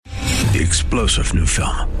The explosive new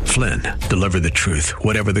film, Flynn, deliver the truth,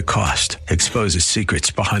 whatever the cost, exposes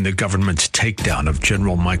secrets behind the government's takedown of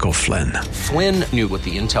General Michael Flynn. Flynn knew what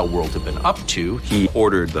the intel world had been up to. He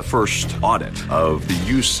ordered the first audit of the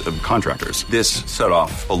use of contractors. This set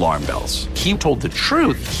off alarm bells. He told the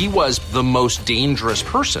truth. He was the most dangerous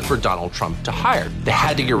person for Donald Trump to hire. They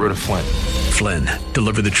had to get rid of Flynn. Flynn,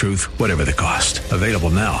 deliver the truth, whatever the cost. Available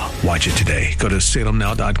now. Watch it today. Go to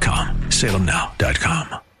salemnow.com.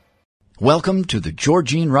 salemnow.com. Welcome to the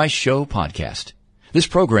Georgene Rice Show podcast. This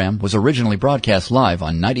program was originally broadcast live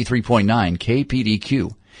on 93.9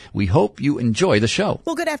 KPDQ. We hope you enjoy the show.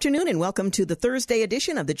 Well, good afternoon and welcome to the Thursday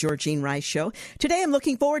edition of the Georgene Rice Show. Today I'm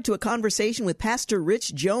looking forward to a conversation with Pastor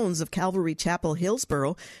Rich Jones of Calvary Chapel,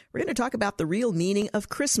 Hillsboro. We're going to talk about the real meaning of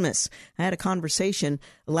Christmas. I had a conversation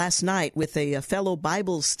last night with a fellow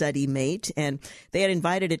Bible study mate, and they had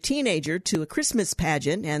invited a teenager to a Christmas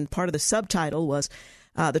pageant, and part of the subtitle was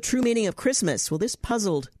the true meaning of Christmas. Well, this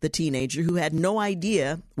puzzled the teenager who had no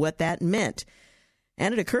idea what that meant.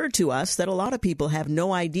 And it occurred to us that a lot of people have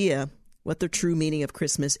no idea what the true meaning of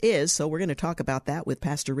Christmas is. So we're going to talk about that with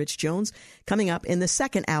Pastor Rich Jones coming up in the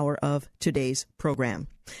second hour of today's program.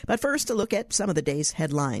 But first, a look at some of the day's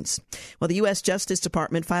headlines. Well, the U.S. Justice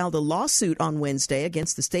Department filed a lawsuit on Wednesday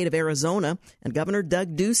against the state of Arizona and Governor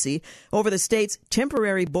Doug Ducey over the state's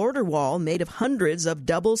temporary border wall made of hundreds of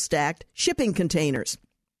double-stacked shipping containers.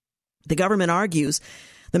 The government argues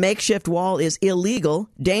the makeshift wall is illegal,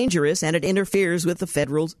 dangerous, and it interferes with the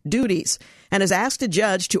federal duties, and has asked a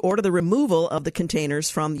judge to order the removal of the containers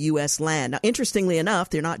from U.S. land. Now, interestingly enough,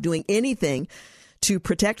 they're not doing anything to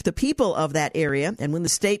protect the people of that area, and when the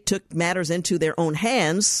state took matters into their own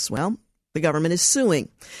hands, well, the government is suing.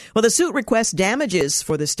 Well, the suit requests damages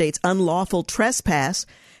for the state's unlawful trespass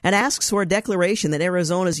and asks for a declaration that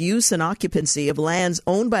Arizona's use and occupancy of lands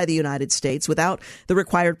owned by the United States without the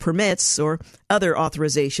required permits or other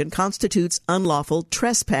authorization constitutes unlawful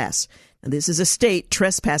trespass. And this is a state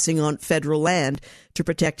trespassing on federal land to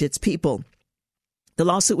protect its people. The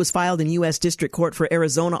lawsuit was filed in U.S. District Court for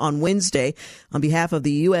Arizona on Wednesday on behalf of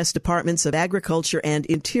the U.S. Departments of Agriculture and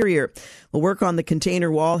Interior. The work on the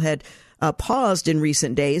container wall had paused in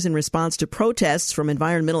recent days in response to protests from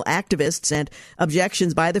environmental activists and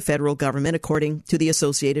objections by the federal government, according to the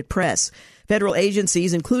Associated Press. Federal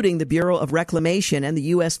agencies, including the Bureau of Reclamation and the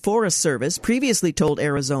U.S. Forest Service, previously told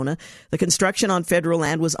Arizona the construction on federal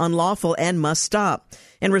land was unlawful and must stop.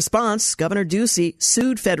 In response, Governor Ducey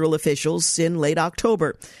sued federal officials in late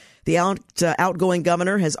October. The outgoing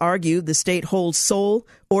governor has argued the state holds sole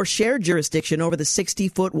or shared jurisdiction over the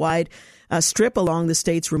 60-foot wide strip along the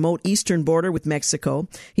state's remote eastern border with Mexico.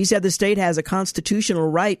 He said the state has a constitutional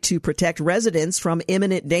right to protect residents from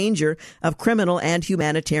imminent danger of criminal and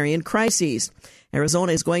humanitarian crises.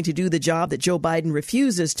 Arizona is going to do the job that Joe Biden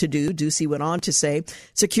refuses to do, Ducey went on to say,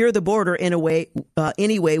 secure the border in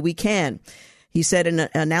any way we can. He said in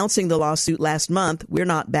announcing the lawsuit last month, we're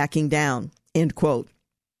not backing down, end quote.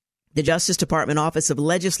 The Justice Department Office of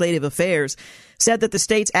Legislative Affairs said that the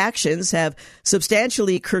state's actions have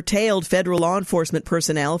substantially curtailed federal law enforcement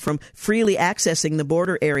personnel from freely accessing the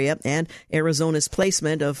border area, and Arizona's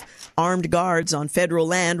placement of armed guards on federal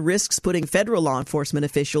land risks putting federal law enforcement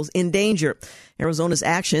officials in danger. Arizona's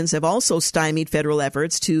actions have also stymied federal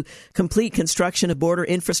efforts to complete construction of border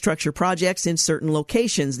infrastructure projects in certain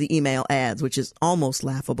locations, the email adds, which is almost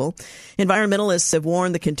laughable. Environmentalists have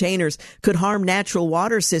warned the containers could harm natural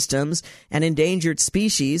water systems and endangered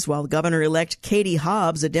species, while Governor-elect Katie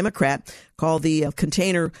Hobbs, a Democrat, called the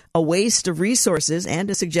container a waste of resources and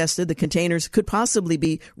has suggested the containers could possibly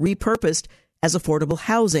be repurposed as affordable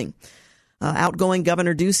housing. Outgoing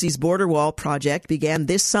Governor Ducey's border wall project began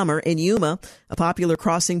this summer in Yuma, a popular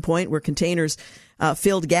crossing point where containers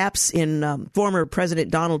filled gaps in former President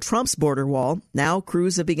Donald Trump's border wall. Now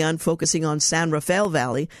crews have begun focusing on San Rafael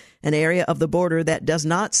Valley, an area of the border that does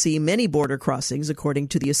not see many border crossings, according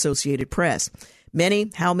to the Associated Press.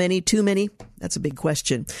 Many? How many? Too many? That's a big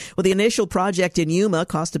question. Well, the initial project in Yuma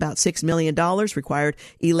cost about $6 million, required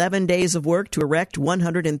 11 days of work to erect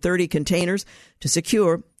 130 containers to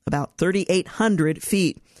secure about 3,800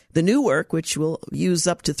 feet. The new work, which will use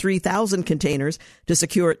up to 3,000 containers to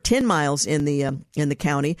secure 10 miles in the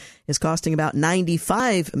county, is costing about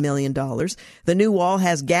 $95 million. The new wall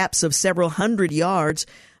has gaps of several hundred yards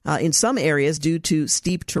in some areas due to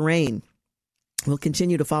steep terrain. We'll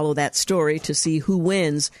continue to follow that story to see who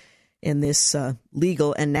wins in this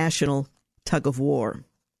legal and national tug of war.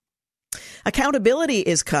 Accountability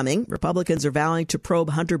is coming. Republicans are vowing to probe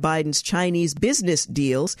Hunter Biden's Chinese business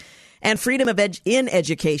deals And Freedom in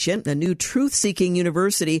Education, a new truth-seeking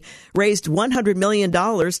university, raised $100 million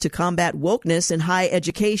to combat wokeness in higher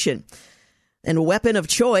education. And a weapon of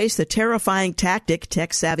choice, the terrifying tactic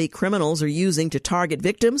tech-savvy criminals are using to target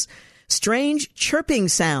victims, strange chirping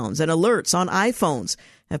sounds and alerts on iPhones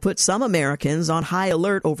have put some Americans on high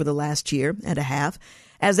alert over the last year and a half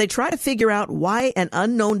as they try to figure out why an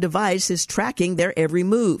unknown device is tracking their every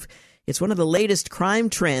move. It's one of the latest crime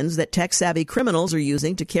trends that tech-savvy criminals are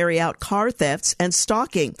using to carry out car thefts and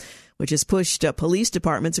stalking, which has pushed police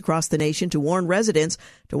departments across the nation to warn residents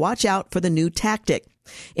to watch out for the new tactic.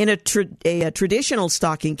 In a traditional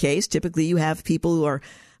stalking case, typically you have people who are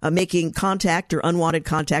making contact or unwanted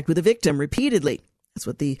contact with a victim repeatedly. That's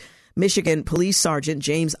what the Michigan Police Sergeant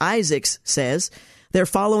James Isaacs says. They're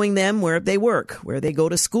following them where they work, where they go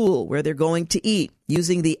to school, where they're going to eat,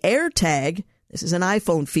 using the AirTag. This is an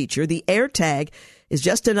iPhone feature. The AirTag is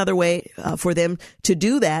just another way for them to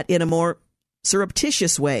do that in a more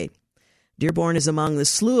surreptitious way. Dearborn is among the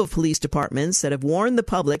slew of police departments that have warned the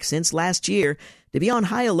public since last year to be on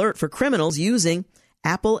high alert for criminals using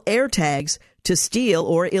Apple AirTags to steal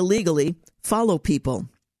or illegally follow people.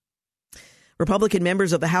 Republican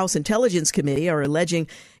members of the House Intelligence Committee are alleging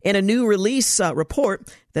in a new release report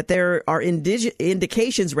that there are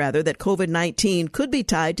indications that COVID-19 could be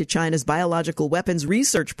tied to China's biological weapons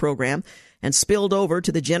research program and spilled over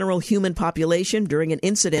to the general human population during an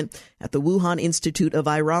incident at the Wuhan Institute of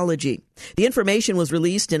Virology. The information was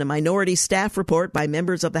released in a minority staff report by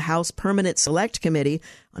members of the House Permanent Select Committee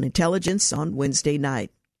on Intelligence on Wednesday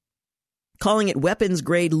night. Calling it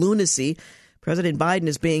weapons-grade lunacy, President Biden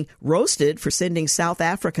is being roasted for sending South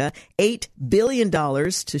Africa $8 billion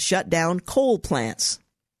to shut down coal plants.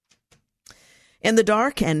 In the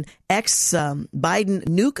dark, an ex-Biden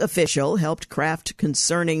nuke official helped craft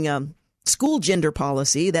concerning school gender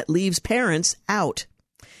policy that leaves parents out.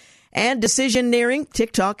 And decision nearing,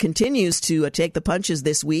 TikTok continues to take the punches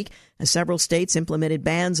this week as several states implemented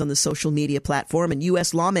bans on the social media platform, and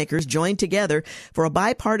U.S. lawmakers joined together for a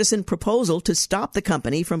bipartisan proposal to stop the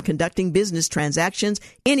company from conducting business transactions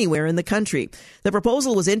anywhere in the country. The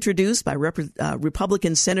proposal was introduced by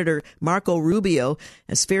Republican Senator Marco Rubio,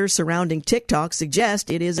 as fears surrounding TikTok suggest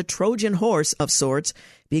it is a Trojan horse of sorts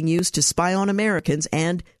being used to spy on Americans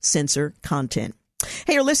and censor content.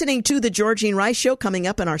 Hey, you're listening to the Georgene Rice Show. Coming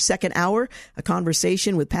up in our second hour, a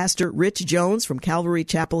conversation with Pastor Rich Jones from Calvary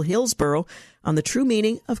Chapel, Hillsboro, on the true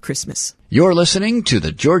meaning of Christmas. You're listening to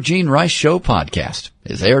the Georgene Rice Show podcast.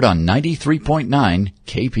 It's aired on 93.9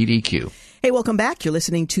 KPDQ. Hey, welcome back. You're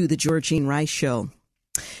listening to the Georgene Rice Show.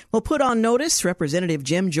 Well, put on notice, Representative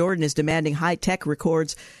Jim Jordan is demanding high-tech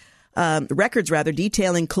records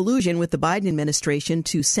detailing collusion with the Biden administration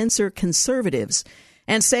to censor conservatives.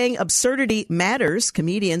 And saying absurdity matters,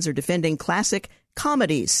 comedians are defending classic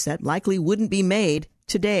comedies that likely wouldn't be made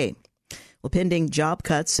today. Well, pending job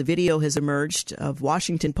cuts, a video has emerged of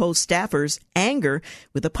Washington Post staffers' anger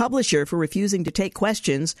with the publisher for refusing to take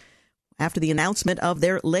questions after the announcement of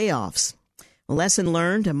their layoffs. A lesson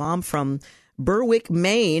learned, a mom from Berwick,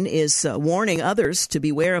 Maine, is warning others to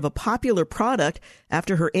beware of a popular product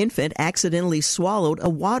after her infant accidentally swallowed a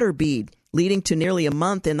water bead, leading to nearly a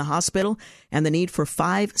month in the hospital and the need for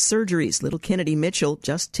 5 surgeries. Little Kennedy Mitchell,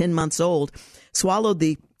 just 10 months old, swallowed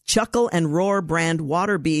the Chuckle and Roar brand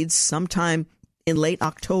water beads sometime in late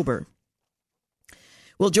October.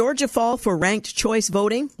 Will Georgia fall for ranked choice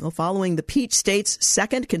voting? Well, following the Peach State's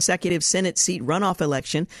second consecutive Senate seat runoff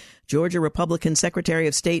election, Georgia Republican Secretary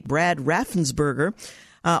of State Brad Raffensperger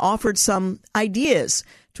offered some ideas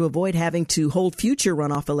to avoid having to hold future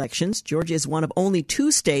runoff elections. Georgia is one of only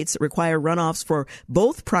 2 states that require runoffs for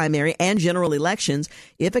both primary and general elections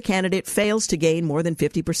if a candidate fails to gain more than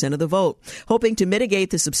 50% of the vote. Hoping to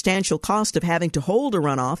mitigate the substantial cost of having to hold a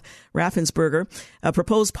runoff, Raffensperger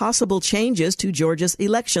proposed possible changes to Georgia's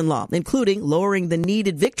election law, including lowering the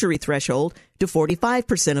needed victory threshold to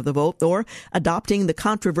 45% of the vote or adopting the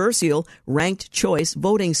controversial ranked choice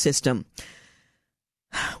voting system.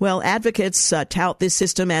 Well, advocates tout this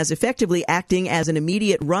system as effectively acting as an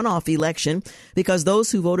immediate runoff election because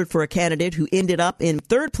those who voted for a candidate who ended up in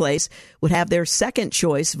third place would have their second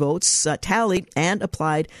choice votes tallied and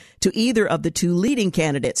applied to either of the 2 leading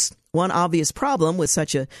candidates. One obvious problem with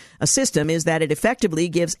such a system is that it effectively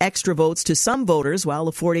gives extra votes to some voters while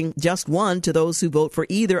affording just one to those who vote for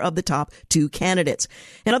either of the top 2 candidates.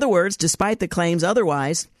 In other words, despite the claims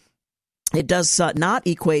otherwise, it does not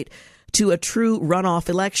equate to a true runoff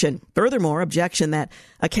election. Furthermore, objection that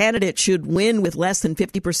a candidate should win with less than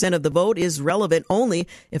 50% of the vote is relevant only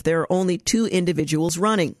if there are only two individuals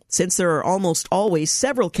running. Since there are almost always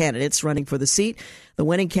several candidates running for the seat, the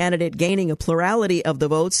winning candidate gaining a plurality of the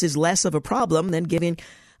votes is less of a problem than giving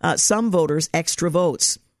some voters extra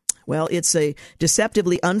votes. Well, it's a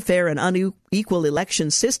deceptively unfair and unequal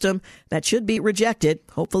election system that should be rejected.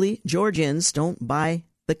 Hopefully, Georgians don't buy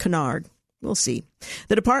the canard. We'll see.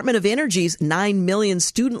 The Department of Energy's 9 million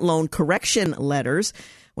student loan correction letters.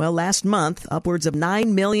 Well, last month, upwards of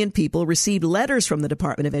 9 million people received letters from the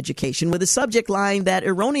Department of Education with a subject line that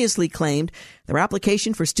erroneously claimed their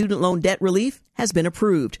application for student loan debt relief has been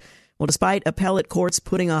approved. Well, despite appellate courts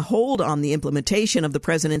putting a hold on the implementation of the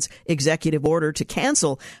president's executive order to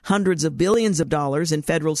cancel hundreds of billions of dollars in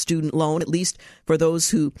federal student loan, at least for those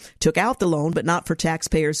who took out the loan, but not for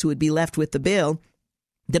taxpayers who would be left with the bill,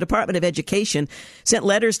 the Department of Education sent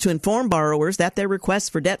letters to inform borrowers that their requests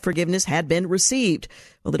for debt forgiveness had been received.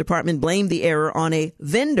 Well, the department blamed the error on a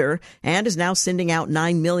vendor and is now sending out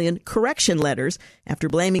 9 million correction letters. After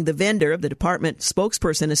blaming the vendor, the department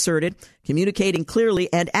spokesperson asserted communicating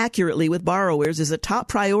clearly and accurately with borrowers is a top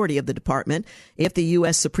priority of the department. If the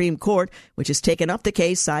U.S. Supreme Court, which has taken up the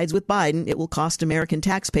case, sides with Biden, it will cost American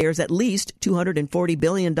taxpayers at least $240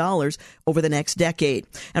 billion over the next decade,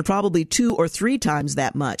 and probably 2 or 3 times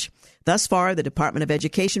that much. Thus far, the Department of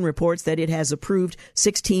Education reports that it has approved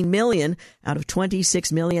 16 million out of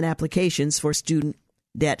 26 million applications for student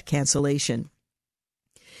debt cancellation.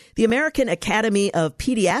 The American Academy of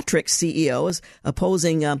Pediatrics CEO is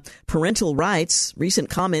opposing parental rights. Recent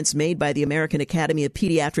comments made by the American Academy of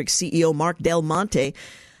Pediatrics CEO Mark Del Monte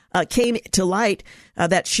came to light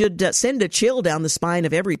that should send a chill down the spine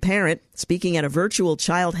of every parent. Speaking at a virtual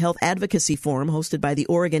child health advocacy forum hosted by the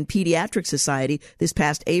Oregon Pediatric Society this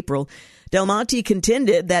past April, Del Monte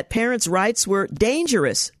contended that parents' rights were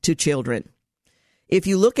dangerous to children. If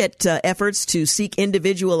you look at efforts to seek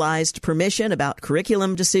individualized permission about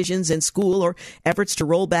curriculum decisions in school, or efforts to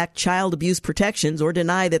roll back child abuse protections, or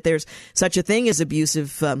deny that there's such a thing as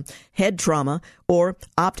abusive head trauma, or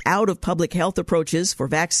opt out of public health approaches for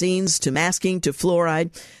vaccines to masking to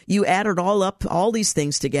fluoride, you add it all up, all these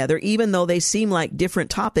things together, even though they seem like different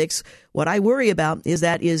topics. What I worry about is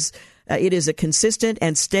that it is a consistent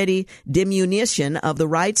and steady diminution of the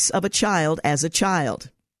rights of a child as a child.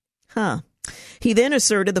 He then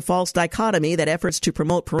asserted the false dichotomy that efforts to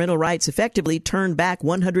promote parental rights effectively turn back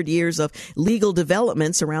 100 years of legal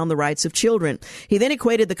developments around the rights of children. He then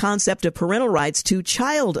equated the concept of parental rights to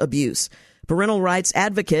child abuse. Parental rights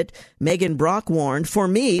advocate Megan Brock warned, "For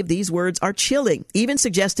me, these words are chilling," even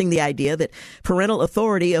suggesting the idea that parental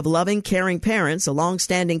authority of loving, caring parents, a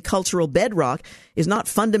long-standing cultural bedrock, is not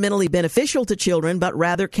fundamentally beneficial to children, but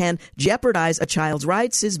rather can jeopardize a child's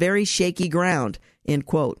rights is very shaky ground, end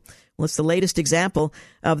quote. Well, it's the latest example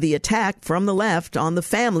of the attack from the left on the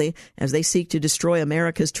family as they seek to destroy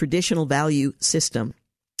America's traditional value system.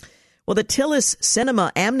 Well, the Tillis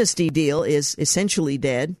Cinema amnesty deal is essentially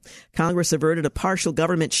dead. Congress averted a partial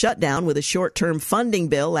government shutdown with a short-term funding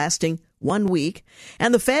bill lasting 1 week,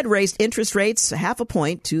 and the Fed raised interest rates 0.5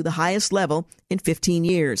 point to the highest level in 15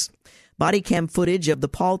 years. Body cam footage of the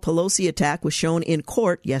Paul Pelosi attack was shown in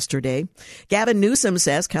court yesterday. Gavin Newsom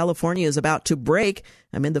says California is about to break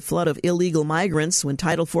amid the flood of illegal migrants when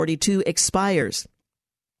Title 42 expires.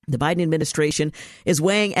 The Biden administration is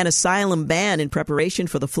weighing an asylum ban in preparation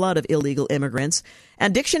for the flood of illegal immigrants.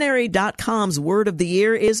 And Dictionary.com's word of the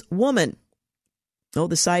year is woman, though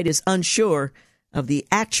the site is unsure of the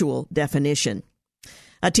actual definition.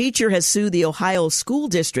 A teacher has sued the Ohio school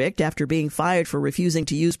district after being fired for refusing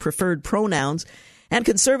to use preferred pronouns. And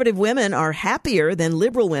conservative women are happier than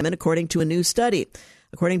liberal women, according to a new study.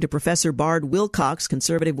 According to Professor Bard Wilcox,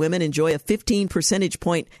 conservative women enjoy a 15 percentage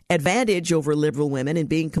point advantage over liberal women in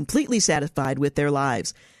being completely satisfied with their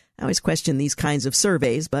lives. I always question these kinds of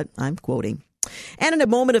surveys, but I'm quoting. And in a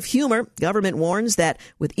moment of humor, government warns that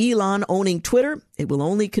with Elon owning Twitter, it will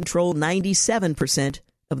only control 97%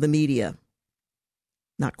 of the media.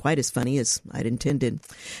 Not quite as funny as I'd intended.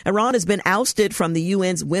 Iran has been ousted from the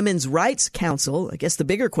UN's Women's Rights Council. I guess the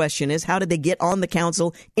bigger question is, how did they get on the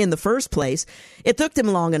council in the first place? It took them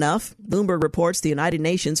long enough. Bloomberg reports the United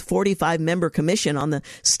Nations 45-member commission on the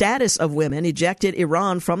status of women ejected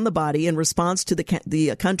Iran from the body in response to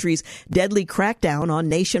the country's deadly crackdown on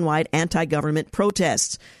nationwide anti-government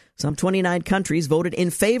protests. Some 29 countries voted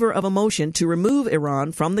in favor of a motion to remove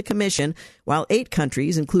Iran from the commission, while 8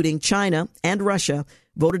 countries, including China and Russia,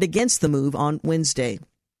 voted against the move on Wednesday.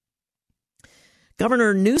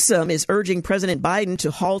 Governor Newsom is urging President Biden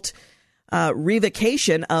to halt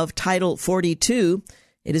revocation of Title 42.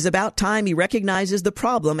 It is about time he recognizes the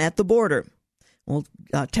problem at the border. Well,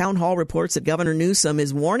 Town Hall reports that Governor Newsom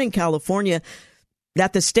is warning California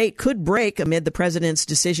that the state could break amid the president's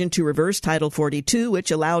decision to reverse Title 42,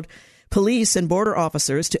 which allowed police and border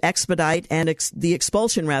officers to expedite the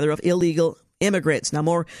expulsion of illegal immigrants. Now,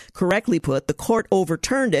 more correctly put, the court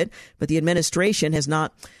overturned it, but the administration has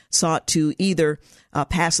not sought to either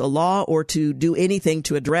pass a law or to do anything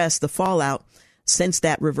to address the fallout since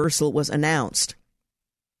that reversal was announced.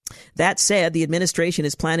 That said, the administration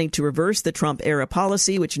is planning to reverse the Trump-era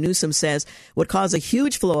policy, which Newsom says would cause a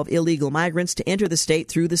huge flow of illegal migrants to enter the state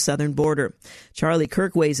through the southern border. Charlie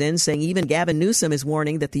Kirk weighs in, saying even Gavin Newsom is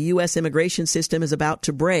warning that the U.S. immigration system is about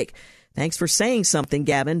to break. Thanks for saying something,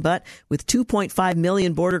 Gavin, but with 2.5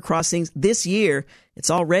 million border crossings this year,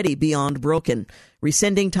 it's already beyond broken.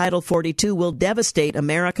 Rescinding Title 42 will devastate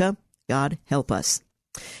America. God help us.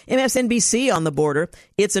 MSNBC on the border.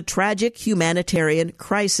 It's a tragic humanitarian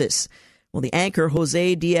crisis. Well, the anchor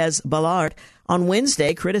Jose Diaz-Balart on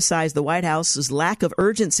Wednesday criticized the White House's lack of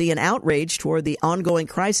urgency and outrage toward the ongoing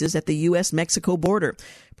crisis at the U.S.-Mexico border.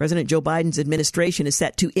 President Joe Biden's administration is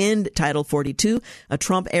set to end Title 42, a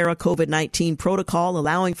Trump-era COVID-19 protocol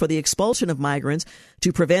allowing for the expulsion of migrants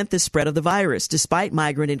to prevent the spread of the virus, despite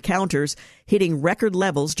migrant encounters hitting record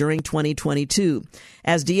levels during 2022.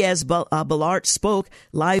 As Diaz-Balart spoke,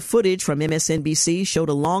 live footage from MSNBC showed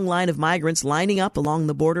a long line of migrants lining up along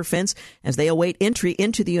the border fence as they await entry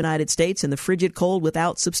into the United States in the frigid cold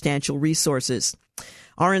without substantial resources.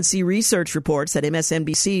 RNC Research reports that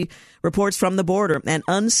MSNBC reports from the border an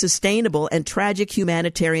unsustainable and tragic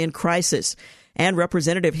humanitarian crisis. And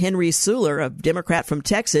Representative Henry Suler, a Democrat from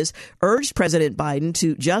Texas, urged President Biden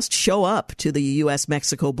to just show up to the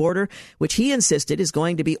U.S.-Mexico border, which he insisted is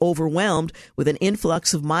going to be overwhelmed with an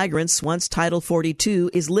influx of migrants once Title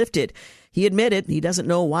 42 is lifted. He admitted he doesn't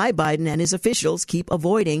know why Biden and his officials keep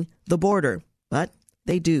avoiding the border, but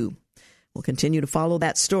they do. We'll continue to follow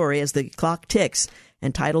that story as the clock ticks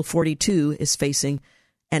and Title 42 is facing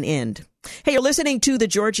an end. Hey, you're listening to The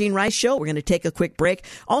Georgene Rice Show. We're going to take a quick break.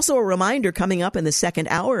 Also, a reminder coming up in the second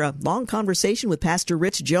hour, a long conversation with Pastor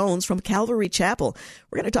Rich Jones from Calvary Chapel.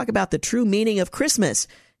 We're going to talk about the true meaning of Christmas.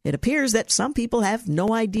 It appears that some people have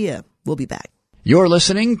no idea. We'll be back. You're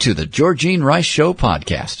listening to The Georgene Rice Show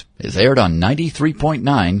podcast. It's aired on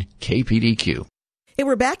 93.9 KPDQ. Hey,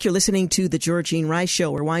 we're back. You're listening to The Georgene Rice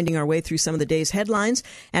Show. We're winding our way through some of the day's headlines.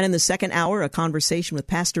 And in the second hour, a conversation with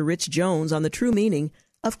Pastor Rich Jones on the true meaning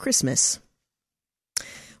of Christmas.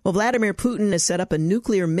 Well, Vladimir Putin has set up a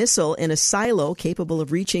nuclear missile in a silo capable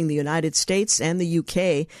of reaching the United States and the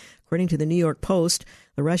UK. According to the New York Post,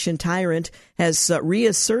 the Russian tyrant has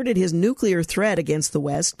reasserted his nuclear threat against the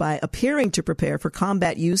West by appearing to prepare for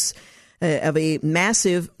combat use of a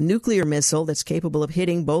massive nuclear missile that's capable of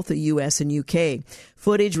hitting both the U.S. and UK.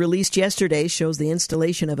 Footage released yesterday shows the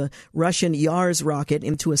installation of a Russian Yars rocket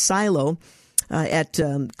into a silo at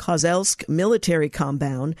Kozelsk military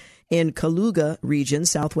compound in Kaluga region,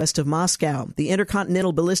 southwest of Moscow. The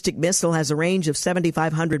intercontinental ballistic missile has a range of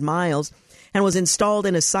 7,500 miles and was installed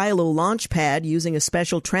in a silo launch pad using a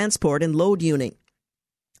special transport and load unit.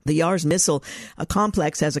 The Yars missile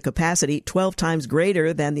complex has a capacity 12 times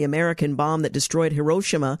greater than the American bomb that destroyed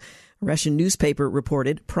Hiroshima, a Russian newspaper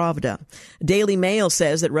reported, Pravda. Daily Mail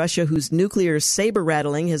says that Russia, whose nuclear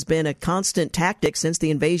saber-rattling has been a constant tactic since the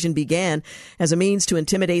invasion began as a means to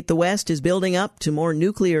intimidate the West, is building up to more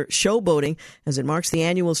nuclear showboating as it marks the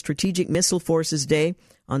annual Strategic Missile Forces Day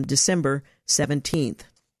on December 17th.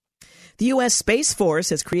 The U.S. Space Force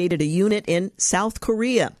has created a unit in South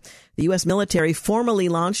Korea. The U.S. military formally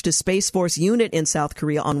launched a Space Force unit in South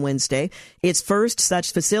Korea on Wednesday, its first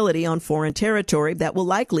such facility on foreign territory that will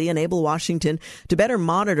likely enable Washington to better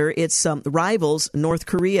monitor its rivals, North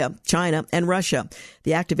Korea, China, and Russia.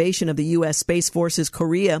 The activation of the U.S. Space Force's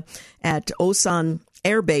Korea at Osan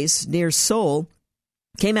Air Base near Seoul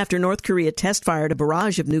came after North Korea test-fired a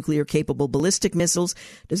barrage of nuclear-capable ballistic missiles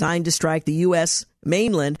designed to strike the U.S.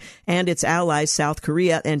 mainland and its allies South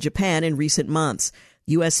Korea and Japan in recent months.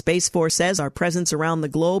 U.S. Space Force says our presence around the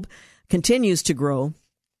globe continues to grow,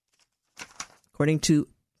 according to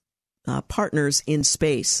partners in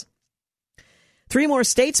space. 3 more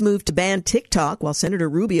states moved to ban TikTok, while Senator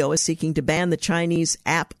Rubio is seeking to ban the Chinese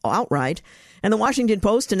app outright. And the Washington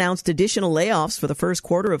Post announced additional layoffs for the first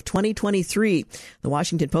quarter of 2023. The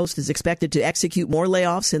Washington Post is expected to execute more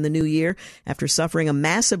layoffs in the new year after suffering a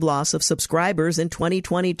massive loss of subscribers in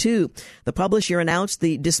 2022. The publisher announced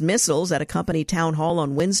the dismissals at a company town hall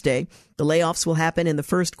on Wednesday. The layoffs will happen in the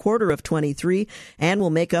first quarter of 23 and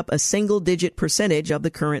will make up a single-digit percentage of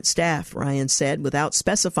the current staff, Ryan said, without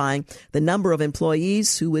specifying the number of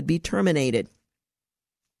employees who would be terminated.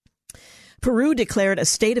 Peru declared a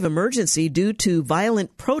state of emergency due to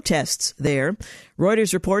violent protests there.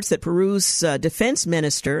 Reuters reports that Peru's defense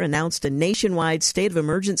minister announced a nationwide state of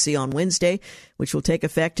emergency on Wednesday, which will take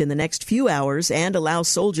effect in the next few hours and allow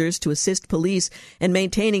soldiers to assist police in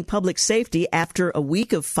maintaining public safety after a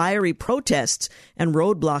week of fiery protests and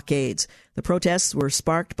road blockades. The protests were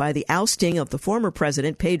sparked by the ousting of the former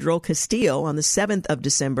president, Pedro Castillo, on the 7th of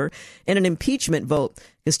December in an impeachment vote.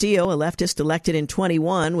 Castillo, a leftist elected in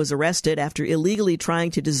 2021, was arrested after illegally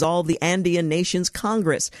trying to dissolve the Andean nation's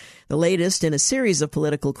Congress, the latest in a series of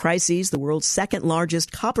political crises the world's second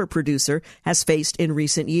largest copper producer has faced in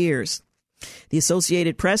recent years. The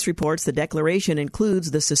Associated Press reports the declaration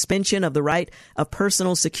includes the suspension of the right of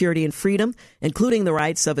personal security and freedom, including the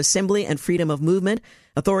rights of assembly and freedom of movement.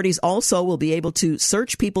 Authorities also will be able to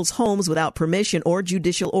search people's homes without permission or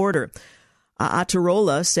judicial order.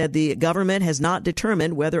 Atarola said the government has not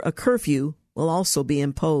determined whether a curfew will also be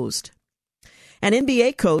imposed. An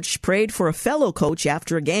NBA coach prayed for a fellow coach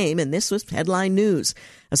after a game, and this was headline news.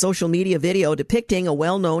 A social media video depicting a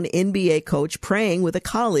well-known NBA coach praying with a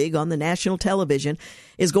colleague on the national television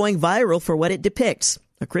is going viral for what it depicts: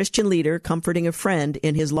 a Christian leader comforting a friend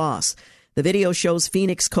in his loss. The video shows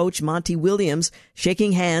Phoenix coach Monty Williams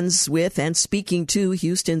shaking hands with and speaking to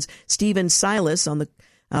Houston's Stephen Silas on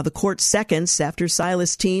the court seconds after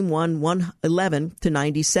Silas' team won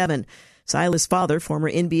 111-97. Silas' father, former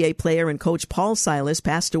NBA player and coach Paul Silas,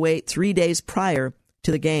 passed away 3 days prior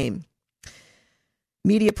to the game.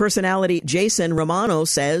 Media personality Jason Romano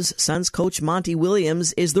says Suns coach Monty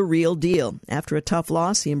Williams is the real deal. After a tough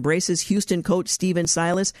loss, he embraces Houston coach Stephen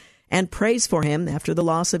Silas and prays for him after the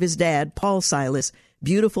loss of his dad, Paul Silas.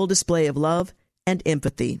 Beautiful display of love and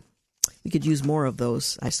empathy. We could use more of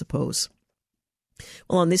those, I suppose.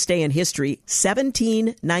 Well, on this day in history,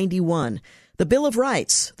 1791, the Bill of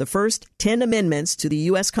Rights, the first 10 amendments to the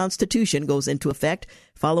U.S. Constitution, goes into effect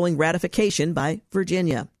following ratification by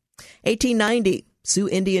Virginia. 1890, Sioux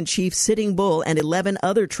Indian chief Sitting Bull and 11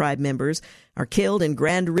 other tribe members are killed in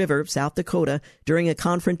Grand River, South Dakota, during a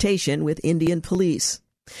confrontation with Indian police.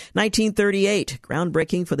 1938,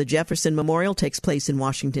 groundbreaking for the Jefferson Memorial takes place in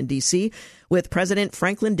Washington, D.C., with President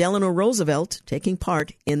Franklin Delano Roosevelt taking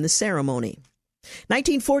part in the ceremony.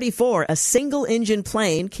 1944, a single-engine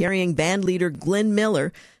plane carrying bandleader Glenn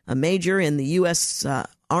Miller, a major in the U.S.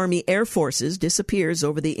 Army Air Forces, disappears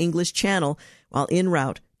over the English Channel while en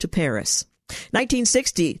route to Paris.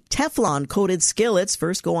 1960, Teflon-coated skillets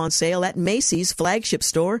first go on sale at Macy's flagship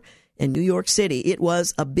store in New York City. It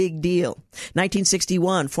was a big deal.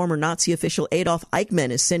 1961, former Nazi official Adolf Eichmann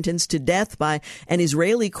is sentenced to death by an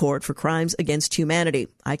Israeli court for crimes against humanity.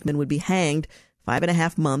 Eichmann would be hanged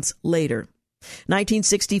 5.5 months later.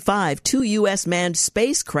 1965, two U.S. manned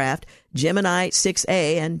spacecraft, Gemini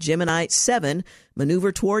 6A and Gemini 7,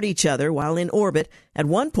 maneuver toward each other while in orbit, at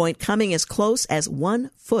one point coming as close as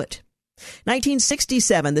 1 foot.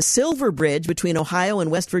 1967, the Silver Bridge between Ohio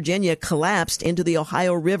and West Virginia collapsed into the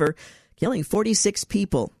Ohio River, killing 46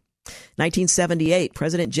 people. 1978,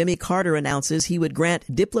 President Jimmy Carter announces he would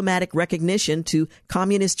grant diplomatic recognition to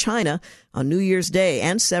Communist China on New Year's Day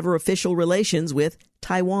and sever official relations with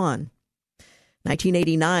Taiwan.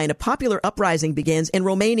 1989, a popular uprising begins in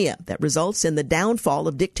Romania that results in the downfall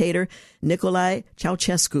of dictator Nicolae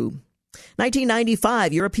Ceausescu.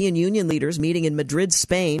 1995, European Union leaders meeting in Madrid,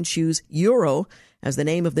 Spain, choose euro as the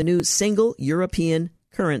name of the new single European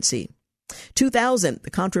currency. 2000, the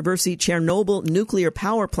controversy Chernobyl nuclear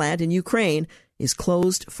power plant in Ukraine is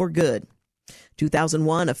closed for good.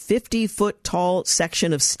 2001, a 50-foot-tall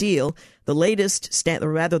section of steel, the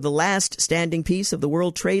last standing piece of the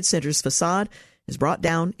World Trade Center's facade, is brought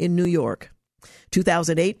down in New York.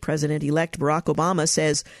 2008, President-elect Barack Obama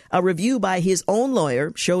says a review by his own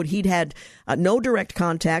lawyer showed he'd had no direct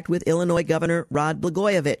contact with Illinois Governor Rod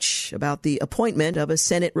Blagojevich about the appointment of a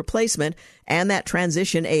Senate replacement, and that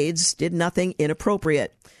transition aides did nothing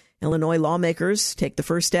inappropriate. Illinois lawmakers take the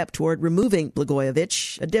first step toward removing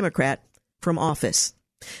Blagojevich, a Democrat, from office.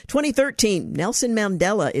 2013, Nelson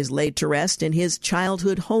Mandela is laid to rest in his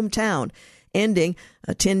childhood hometown, ending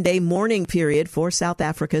a 10-day mourning period for South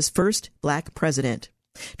Africa's first black president.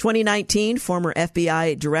 2019, former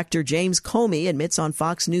FBI Director James Comey admits on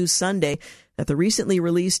Fox News Sunday that the recently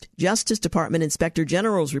released Justice Department Inspector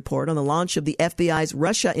General's report on the launch of the FBI's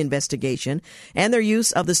Russia investigation and their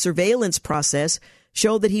use of the surveillance process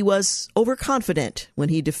showed that he was overconfident when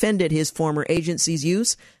he defended his former agency's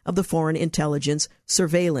use of the Foreign Intelligence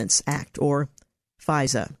Surveillance Act, or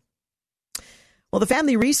FISA. Well, the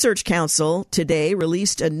Family Research Council today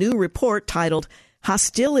released a new report titled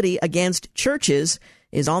Hostility Against Churches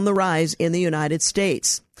is on the rise in the United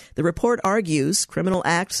States. The report argues criminal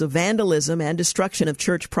acts of vandalism and destruction of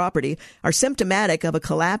church property are symptomatic of a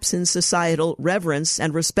collapse in societal reverence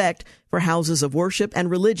and respect for houses of worship and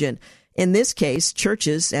religion, in this case,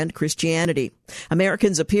 churches and Christianity.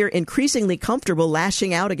 Americans appear increasingly comfortable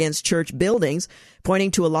lashing out against church buildings,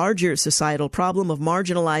 pointing to a larger societal problem of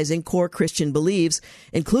marginalizing core Christian beliefs,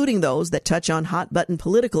 including those that touch on hot-button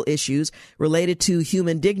political issues related to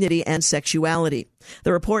human dignity and sexuality.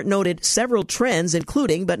 The report noted several trends,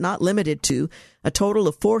 including, but not limited to, a total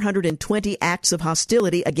of 420 acts of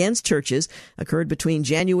hostility against churches occurred between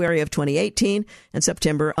January of 2018 and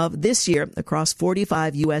September of this year across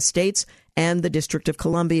 45 U.S. states and the District of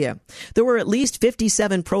Columbia. There were at least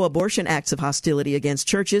 57 pro-abortion acts of hostility against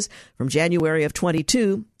churches from January of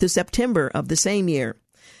 22 to September of the same year.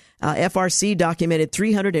 FRC documented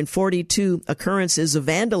 342 occurrences of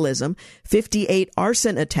vandalism, 58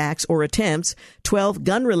 arson attacks or attempts, 12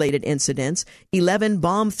 gun-related incidents, 11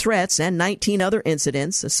 bomb threats, and 19 other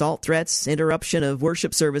incidents, assault threats, interruption of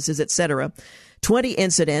worship services, etc. 20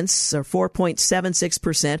 incidents, or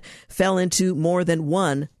 4.76%, fell into more than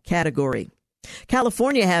one category.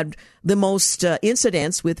 California had the most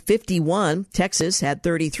incidents with 51. Texas had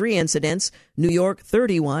 33 incidents, New York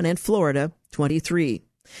 31, and Florida 23.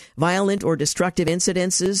 Violent or destructive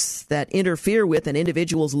incidences that interfere with an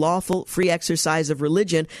individual's lawful, free exercise of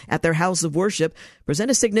religion at their house of worship present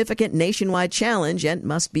a significant nationwide challenge and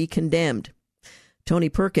must be condemned. Tony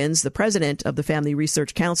Perkins, the president of the Family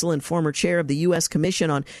Research Council and former chair of the U.S.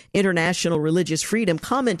 Commission on International Religious Freedom,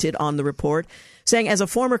 commented on the report, saying, as a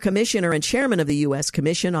former commissioner and chairman of the U.S.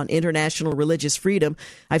 Commission on International Religious Freedom,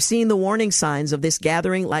 I've seen the warning signs of this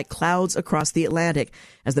gathering like clouds across the Atlantic.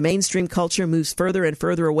 As the mainstream culture moves further and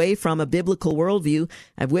further away from a biblical worldview,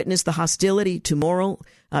 I've witnessed the hostility to moral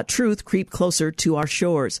truth creep closer to our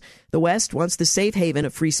shores. The West, once the safe haven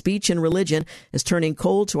of free speech and religion, is turning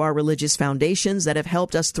cold to our religious foundations that have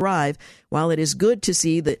helped us thrive. While it is good to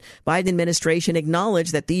see the Biden administration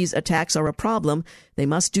acknowledge that these attacks are a problem, they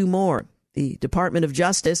must do more. The Department of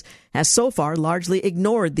Justice has so far largely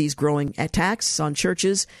ignored these growing attacks on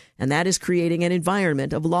churches, and that is creating an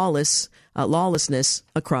environment of lawlessness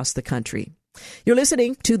across the country. You're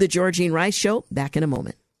listening to The Georgene Rice Show. Back in a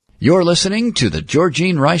moment. You're listening to the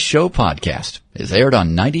Georgene Rice Show podcast. It's aired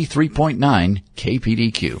on 93.9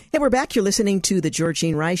 KPDQ. Hey, we're back. You're listening to the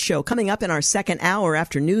Georgene Rice Show. Coming up in our second hour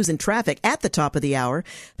after news and traffic at the top of the hour,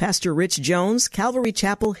 Pastor Rich Jones, Calvary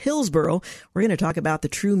Chapel, Hillsboro. We're going to talk about the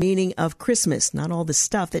true meaning of Christmas, not all the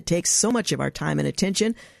stuff that takes so much of our time and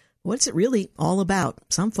attention. What's it really all about?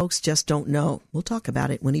 Some folks just don't know. We'll talk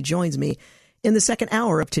about it when he joins me in the second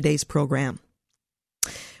hour of today's program.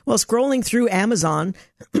 Well, scrolling through Amazon,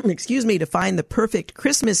 to find the perfect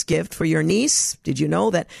Christmas gift for your niece, did you know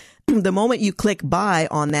that the moment you click buy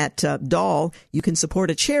on that doll, you can support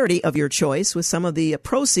a charity of your choice with some of the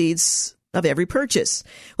proceeds of every purchase?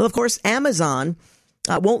 Well, of course, Amazon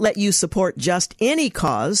won't let you support just any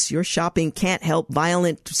cause. Your shopping can't help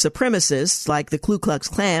violent supremacists like the Ku Klux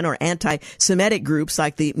Klan or anti-Semitic groups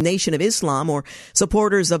like the Nation of Islam or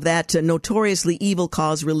supporters of that notoriously evil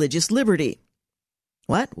cause, religious liberty.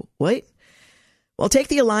 What? Wait. Well, take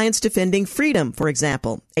the Alliance Defending Freedom, for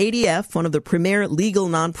example. ADF, one of the premier legal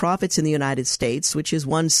nonprofits in the United States, which has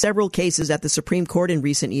won several cases at the Supreme Court in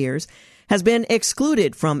recent years, has been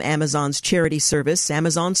excluded from Amazon's charity service,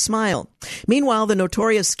 Amazon Smile. Meanwhile, the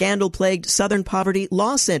notorious scandal-plagued Southern Poverty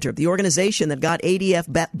Law Center, the organization that got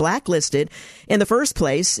ADF blacklisted in the first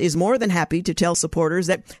place, is more than happy to tell supporters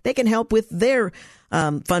that they can help with their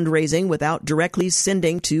fundraising without directly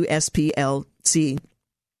sending to SPLC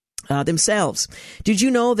themselves. Did you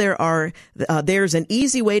know there's an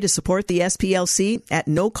easy way to support the SPLC at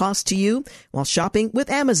no cost to you while shopping with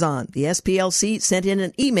Amazon? The SPLC sent in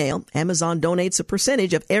an email. Amazon donates a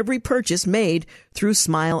percentage of every purchase made through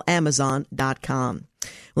smileamazon.com.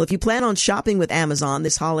 Well, if you plan on shopping with Amazon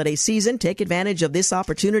this holiday season, take advantage of this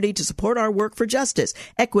opportunity to support our work for justice,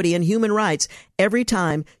 equity, and human rights every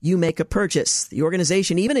time you make a purchase. The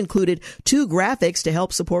organization even included 2 graphics to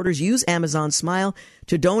help supporters use Amazon Smile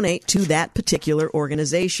to donate to that particular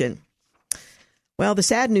organization. Well, the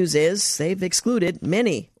sad news is they've excluded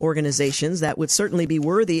many organizations that would certainly be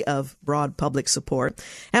worthy of broad public support.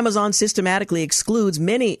 Amazon systematically excludes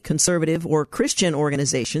many conservative or Christian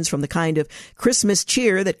organizations from the kind of Christmas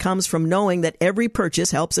cheer that comes from knowing that every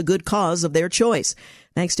purchase helps a good cause of their choice.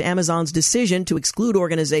 Thanks to Amazon's decision to exclude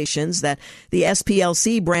organizations that the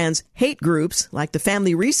SPLC brands hate groups like the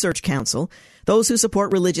Family Research Council, those who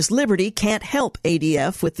support religious liberty can't help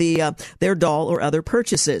ADF with their doll or other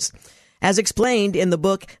purchases. As explained in the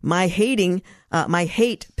book My Hate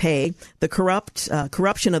Pay, the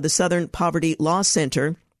corruption of the Southern Poverty Law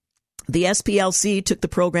Center, the SPLC took the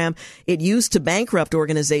program it used to bankrupt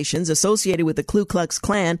organizations associated with the Ku Klux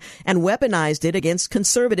Klan and weaponized it against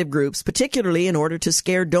conservative groups, particularly in order to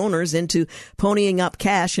scare donors into ponying up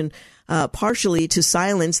cash and partially to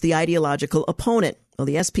silence the ideological opponent. Well,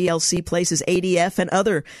 the SPLC places ADF and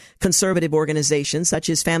other conservative organizations such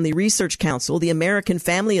as Family Research Council, the American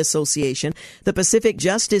Family Association, the Pacific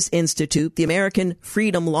Justice Institute, the American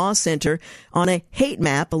Freedom Law Center on a hate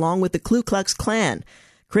map along with the Ku Klux Klan.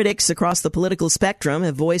 Critics across the political spectrum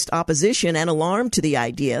have voiced opposition and alarm to the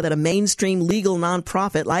idea that a mainstream legal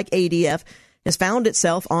nonprofit like ADF has found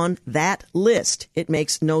itself on that list. It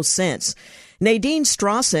makes no sense. Nadine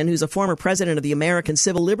Strawson, who's a former president of the American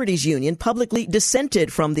Civil Liberties Union, publicly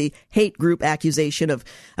dissented from the hate group accusation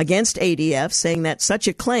against ADF, saying that such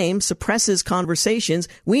a claim suppresses conversations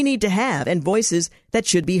we need to have and voices that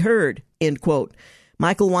should be heard, end quote.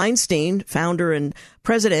 Michael Weinstein, founder and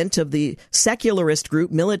president of the secularist group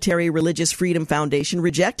Military Religious Freedom Foundation,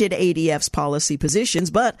 rejected ADF's policy positions,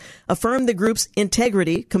 but affirmed the group's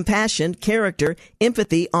integrity, compassion, character,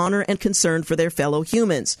 empathy, honor, and concern for their fellow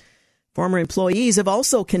humans. Former employees have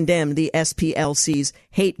also condemned the SPLC's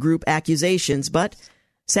hate group accusations, but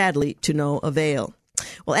sadly to no avail.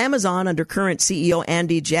 Well, Amazon, under current CEO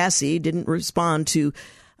Andy Jassy, didn't respond to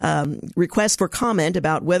request for comment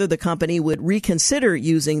about whether the company would reconsider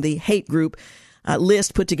using the hate group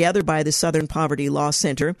list put together by the Southern Poverty Law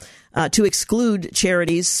Center to exclude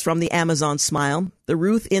charities from the Amazon Smile. The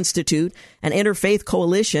Ruth Institute, an interfaith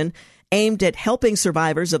coalition aimed at helping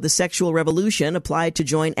survivors of the sexual revolution, applied to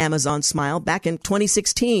join Amazon Smile back in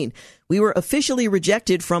 2016. We were officially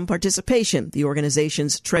rejected from participation, the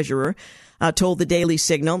organization's treasurer told the Daily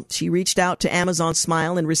Signal. She reached out to Amazon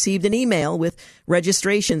Smile and received an email with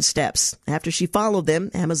registration steps. After she followed them,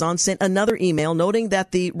 Amazon sent another email noting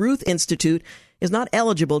that the Ruth Institute is not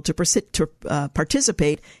eligible to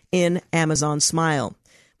participate in Amazon Smile.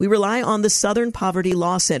 We rely on the Southern Poverty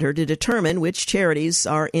Law Center to determine which charities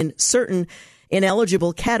are in certain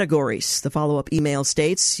ineligible categories. The follow-up email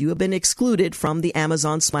states, you have been excluded from the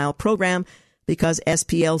Amazon Smile program because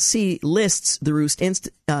SPLC lists the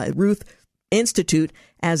Ruth Institute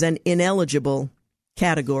as an ineligible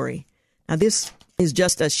category. Now, this is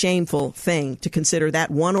just a shameful thing to consider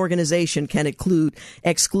that one organization can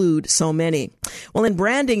exclude so many. Well, in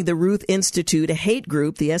branding the Ruth Institute a hate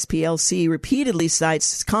group, the SPLC repeatedly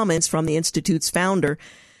cites comments from the Institute's founder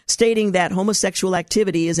stating that homosexual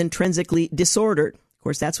activity is intrinsically disordered. Of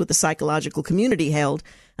course, that's what the psychological community held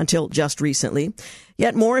until just recently.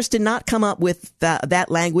 Yet Morris did not come up with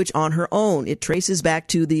that language on her own. It traces back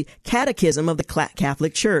to the Catechism of the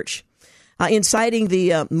Catholic Church. In citing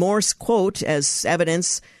the Morse quote as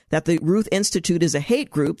evidence that the Ruth Institute is a hate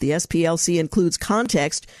group, the SPLC includes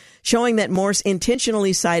context showing that Morse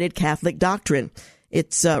intentionally cited Catholic doctrine.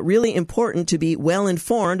 It's really important to be well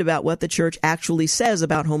informed about what the church actually says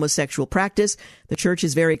about homosexual practice. The church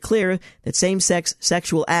is very clear that same-sex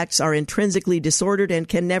sexual acts are intrinsically disordered and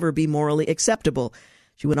can never be morally acceptable.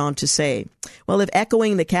 She went on to say, well, if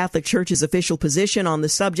echoing the Catholic Church's official position on the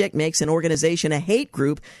subject makes an organization a hate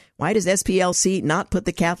group, why does SPLC not put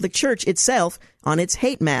the Catholic Church itself on its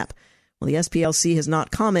hate map? Well, the SPLC has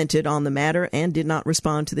not commented on the matter and did not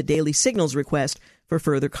respond to the Daily Signal's request for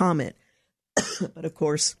further comment. But of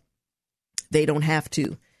course, they don't have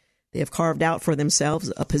to. They have carved out for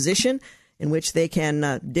themselves a position in which they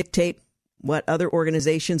can dictate what other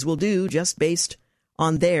organizations will do just based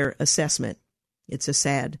on their assessment. It's a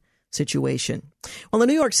sad situation. Well, a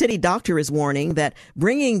New York City doctor is warning that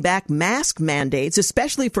bringing back mask mandates,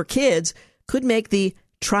 especially for kids, could make the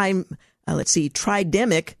tridemic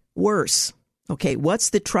worse. Okay, what's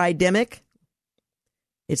the tridemic?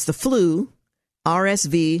 It's the flu,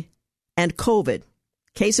 RSV, and COVID.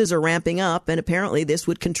 Cases are ramping up, and apparently this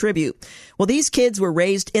would contribute. Well, these kids were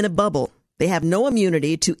raised in a bubble. They have no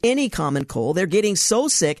immunity to any common cold. They're getting so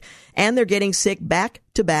sick, and they're getting sick back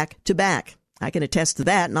to back to back. I can attest to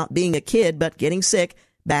that, not being a kid, but getting sick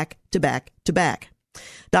back to back to back.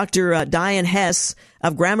 Dr. Diane Hess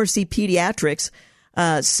of Gramercy Pediatrics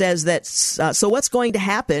says that, so what's going to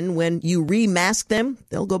happen when you remask them?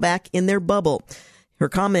 They'll go back in their bubble. Her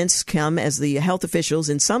comments come as the health officials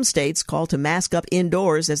in some states call to mask up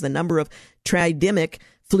indoors as the number of tridemic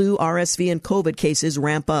flu, RSV, and COVID cases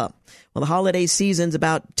ramp up. Well, the holiday season's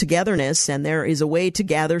about togetherness, and there is a way to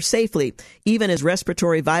gather safely, even as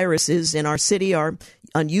respiratory viruses in our city are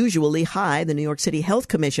unusually high. The New York City Health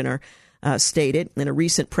Commissioner stated in a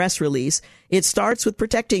recent press release, it starts with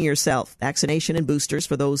protecting yourself. Vaccination and boosters,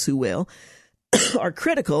 for those who will, are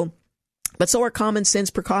critical But so are common sense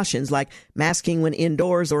precautions like masking when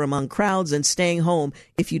indoors or among crowds and staying home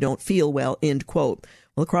if you don't feel well, end quote.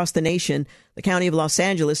 Well, across the nation, the County of Los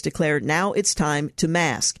Angeles declared now it's time to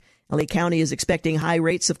mask. LA County is expecting high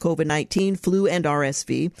rates of COVID-19, flu, and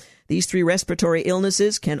RSV. These three respiratory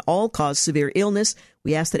illnesses can all cause severe illness.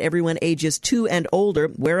 We ask that everyone ages 2 and older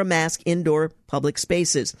wear a mask indoor public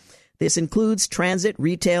spaces. This includes transit,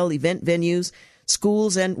 retail, event venues,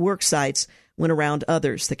 schools, and work sites when around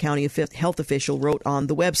others, the county health official wrote on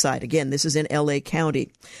the website. Again, this is in LA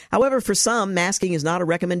County. However, for some, masking is not a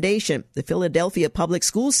recommendation. The Philadelphia public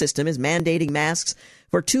school system is mandating masks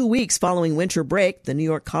for 2 weeks following winter break. The New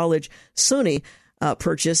York College SUNY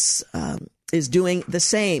purchase is doing the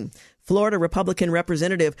same. Florida Republican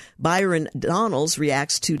Representative Byron Donalds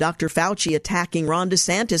reacts to Dr. Fauci attacking Ron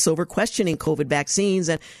DeSantis over questioning COVID vaccines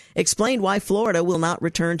and explained why Florida will not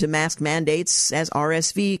return to mask mandates as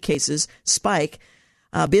RSV cases spike.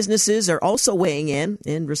 Businesses are also weighing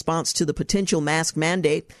in response to the potential mask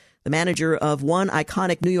mandate. The manager of one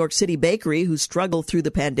iconic New York City bakery who struggled through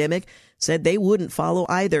the pandemic said they wouldn't follow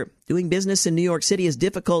either. Doing business in New York City is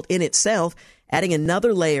difficult in itself. Adding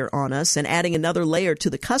another layer on us and adding another layer to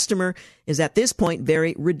the customer is at this point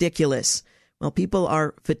very ridiculous. Well, people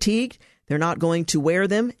are fatigued. They're not going to wear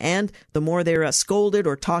them. And the more they're scolded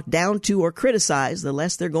or talked down to or criticized, the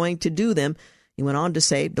less they're going to do them. He went on to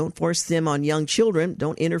say, don't force them on young children.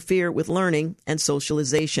 Don't interfere with learning and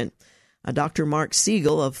socialization. Dr. Mark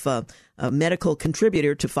Siegel, a medical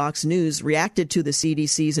contributor to Fox News, reacted to the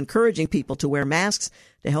CDC's encouraging people to wear masks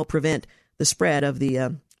to help prevent the spread of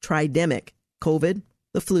the tridemic, COVID,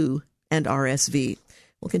 the flu, and RSV.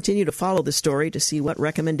 We'll continue to follow the story to see what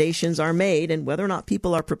recommendations are made and whether or not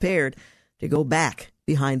people are prepared to go back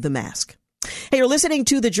behind the mask. Hey, you're listening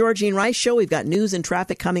to the Georgene Rice Show. We've got news and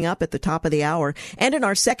traffic coming up at the top of the hour. And in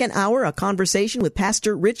our second hour, a conversation with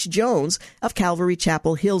Pastor Rich Jones of Calvary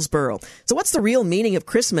Chapel, Hillsboro. So what's the real meaning of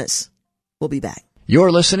Christmas? We'll be back.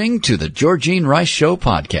 You're listening to the Georgene Rice Show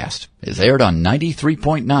podcast. It's aired on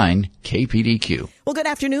 93.9 KPDQ. Well, good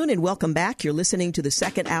afternoon and welcome back. You're listening to the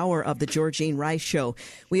second hour of the Georgene Rice Show.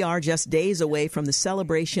 We are just days away from the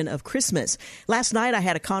celebration of Christmas. Last night, I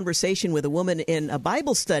had a conversation with a woman in a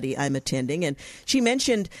Bible study I'm attending, and she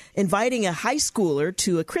mentioned inviting a high schooler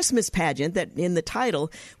to a Christmas pageant that in the title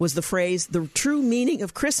was the phrase, "The True Meaning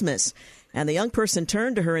of Christmas." And the young person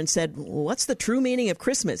turned to her and said, "What's the true meaning of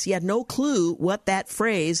Christmas?" He had no clue what that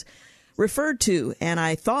phrase referred to. And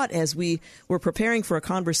I thought as we were preparing for a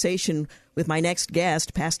conversation with my next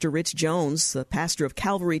guest, Pastor Rich Jones, the pastor of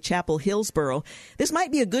Calvary Chapel, Hillsboro, this might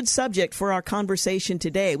be a good subject for our conversation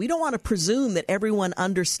today. We don't want to presume that everyone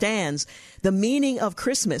understands the meaning of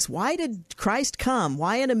Christmas. Why did Christ come?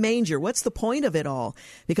 Why in a manger? What's the point of it all?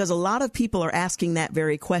 Because a lot of people are asking that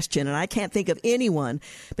very question, and I can't think of anyone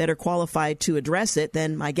better qualified to address it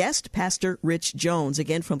than my guest, Pastor Rich Jones,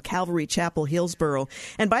 again from Calvary Chapel, Hillsboro.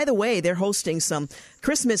 And by the way, they're hosting some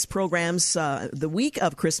Christmas programs the week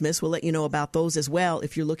of Christmas. We'll let you know about those as well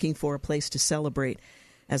if you're looking for a place to celebrate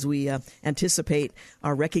as we anticipate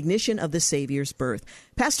our recognition of the Savior's birth.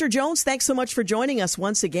 Pastor Jones, thanks so much for joining us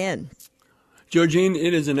once again. Georgene,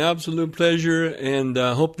 it is an absolute pleasure, and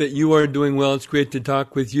hope that you are doing well. It's great to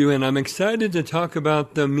talk with you, and I'm excited to talk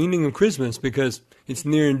about the meaning of Christmas because it's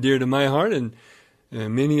near and dear to my heart and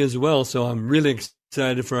many as well, so I'm really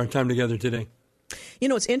excited for our time together today. You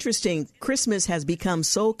know, it's interesting. Christmas has become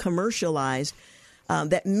so commercialized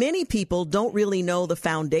that many people don't really know the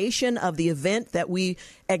foundation of the event that we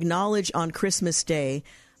acknowledge on Christmas Day.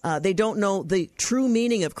 They don't know the true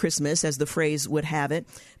meaning of Christmas, as the phrase would have it,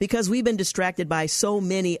 because we've been distracted by so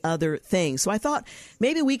many other things. So I thought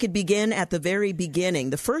maybe we could begin at the very beginning.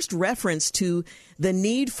 The first reference to the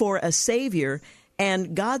need for a Savior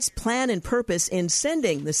and God's plan and purpose in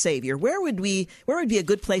sending the Savior. Where would be a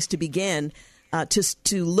good place to begin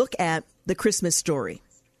to look at the Christmas story?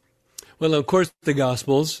 Well, of course, the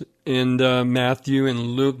Gospels and Matthew and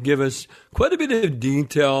Luke give us quite a bit of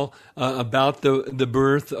detail about the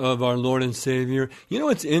birth of our Lord and Savior. You know,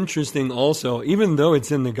 it's interesting also, even though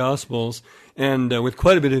it's in the Gospels and with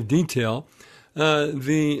quite a bit of detail,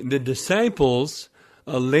 the disciples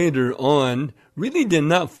later on really did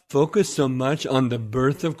not focus so much on the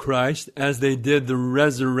birth of Christ as they did the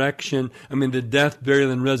the death,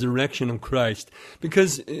 burial, and resurrection of Christ.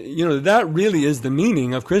 Because, you know, that really is the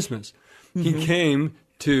meaning of Christmas. Mm-hmm. He came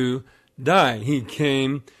to die. He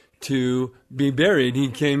came to be buried. He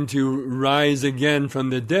came to rise again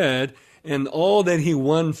from the dead. And all that he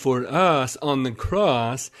won for us on the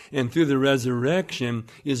cross and through the resurrection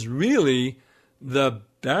is really the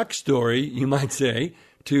backstory, you might say,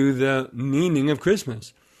 to the meaning of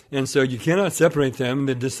Christmas. And so you cannot separate them.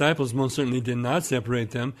 The disciples most certainly did not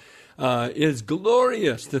separate them. It's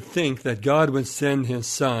glorious to think that God would send his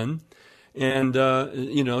Son and,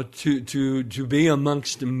 to be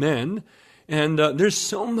amongst men. And there's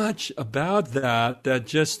so much about that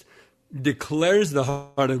just declares the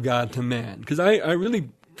heart of God to man. Because I really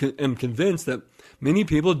am convinced that many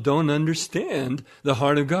people don't understand the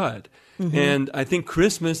heart of God. Mm-hmm. And I think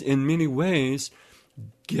Christmas, in many ways,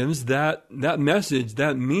 gives that message,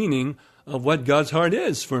 that meaning of what God's heart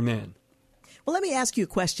is for man. Well, let me ask you a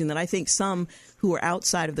question that I think some who are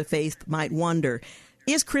outside of the faith might wonder.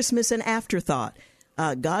 Is Christmas an afterthought?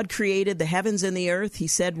 God created the heavens and the earth. He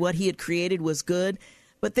said what he had created was good.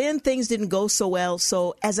 But then things didn't go so well.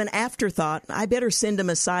 So as an afterthought, I better send a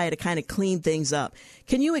Messiah to kind of clean things up.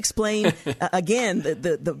 Can you explain, again,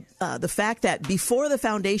 the fact that before the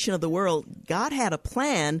foundation of the world, God had a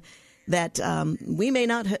plan that we may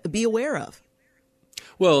not be aware of?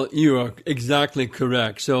 Well, you are exactly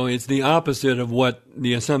correct. So it's the opposite of what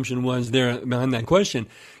the assumption was there behind that question.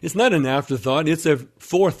 It's not an afterthought. It's a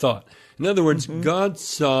forethought. In other words, God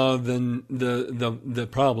saw the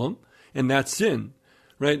problem, and that's sin,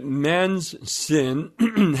 right? Man's sin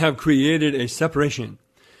have created a separation,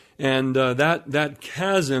 and that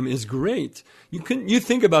chasm is great. You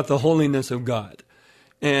think about the holiness of God,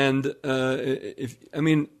 and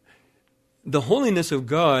the holiness of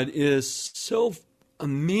God is so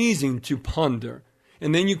amazing to ponder,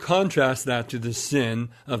 and then you contrast that to the sin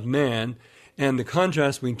of man, and the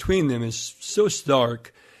contrast between them is so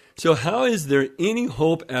stark. So how is there any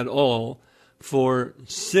hope at all for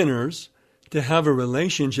sinners to have a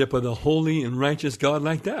relationship with a holy and righteous God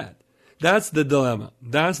like that? That's the dilemma.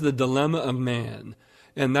 That's the dilemma of man.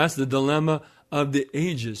 And that's the dilemma of the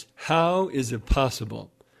ages. How is it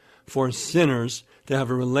possible for sinners to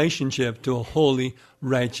have a relationship to a holy,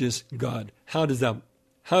 righteous God? How does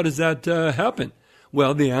that happen?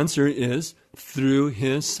 Well, the answer is through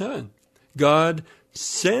his Son. God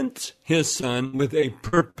sent his Son with a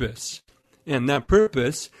purpose, and that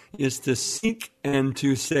purpose is to seek and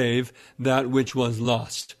to save that which was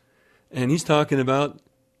lost. And he's talking about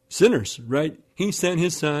sinners, right? He sent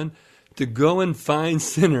his Son to go and find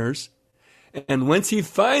sinners, and once he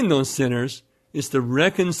finds those sinners, is to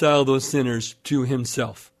reconcile those sinners to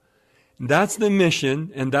himself. That's the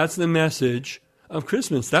mission, and that's the message of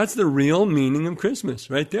Christmas. That's the real meaning of Christmas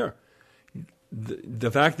right there. The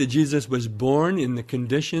fact that Jesus was born in the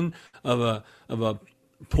condition of a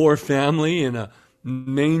poor family in a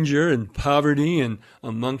manger and poverty and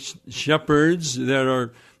amongst shepherds that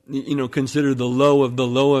are considered the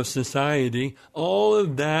low of society, all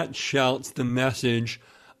of that shouts the message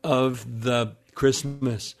of the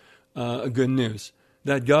Christmas good news,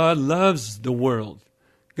 that God loves the world.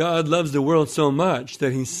 God loves the world so much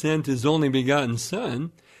that he sent his only begotten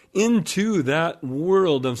Son into that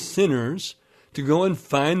world of sinners to go and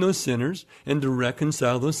find those sinners and to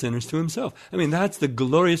reconcile those sinners to himself. I mean, that's the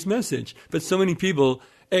glorious message. But so many people,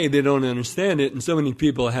 they don't understand it, and so many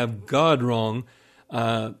people have God wrong.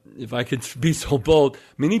 If I could be so bold,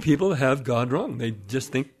 many people have God wrong. They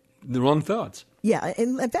just think the wrong thoughts. Yeah,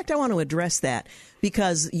 and in fact, I want to address that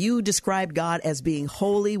because you described God as being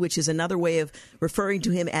holy, which is another way of referring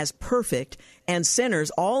to him as perfect, and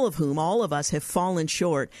sinners, all of us have fallen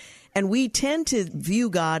short. And we tend to view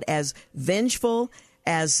God as vengeful,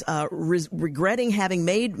 as regretting having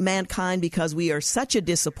made mankind because we are such a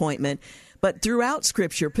disappointment. But throughout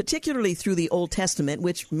Scripture, particularly through the Old Testament,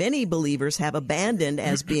 which many believers have abandoned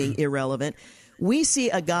as being irrelevant, we see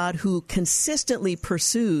a God who consistently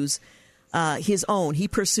pursues his own. He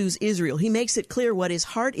pursues Israel. He makes it clear what his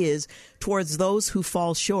heart is towards those who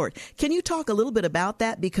fall short. Can you talk a little bit about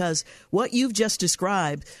that? Because what you've just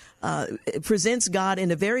described presents God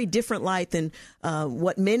in a very different light than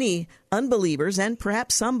what many unbelievers and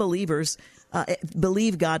perhaps some believers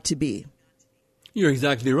believe God to be. You're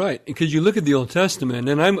exactly right. Because you look at the Old Testament,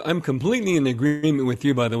 and I'm completely in agreement with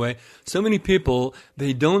you, by the way. So many people,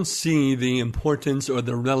 they don't see the importance or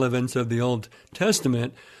the relevance of the Old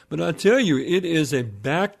Testament. But I'll tell you, it is a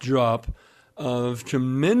backdrop of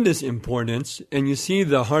tremendous importance, and you see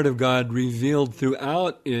the heart of God revealed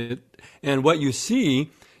throughout it. And what you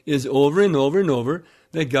see is over and over and over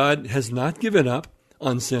that God has not given up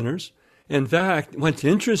on sinners. In fact, what's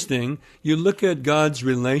interesting, you look at God's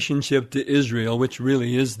relationship to Israel, which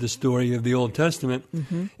really is the story of the Old Testament,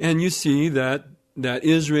 and you see that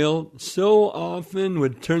Israel so often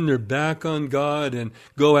would turn their back on God and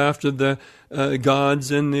go after the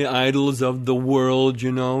gods and the idols of the world,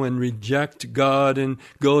 and reject God and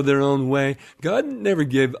go their own way. God never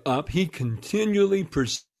gave up. He continually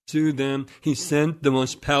pursued them. He sent the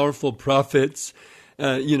most powerful prophets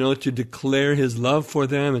to declare his love for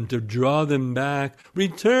them and to draw them back.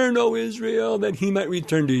 Return, O Israel, that he might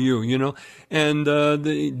return to you, and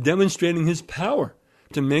demonstrating his power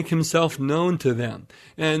to make himself known to them,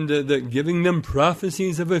 and giving them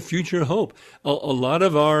prophecies of a future hope. A lot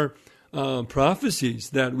of our prophecies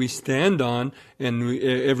that we stand on and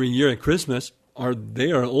every year at Christmas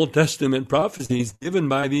they are Old Testament prophecies given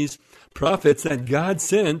by these prophets that God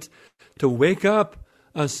sent to wake up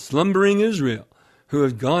a slumbering Israel who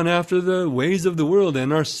have gone after the ways of the world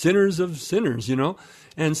and are sinners of sinners,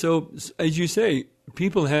 And so, as you say,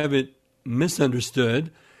 people have it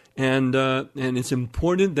misunderstood, and it's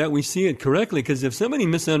important that we see it correctly, because if somebody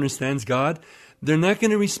misunderstands God, they're not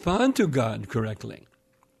going to respond to God correctly.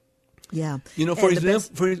 Yeah. For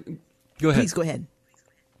example, go ahead. Please go ahead.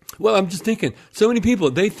 Well, I'm just thinking, so many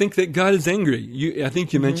people, they think that God is angry. I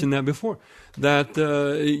think you mentioned that before, that,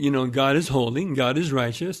 God is holy, God is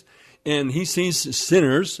righteous, and he sees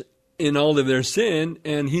sinners in all of their sin,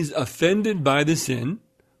 and he's offended by the sin,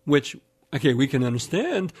 which, okay, we can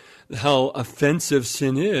understand how offensive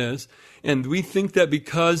sin is, and we think that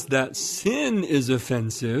because that sin is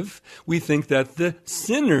offensive, we think that the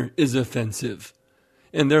sinner is offensive.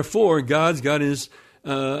 And therefore, God's got his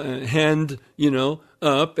hand,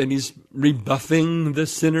 up, and he's rebuffing the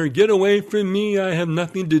sinner. Get away from me. I have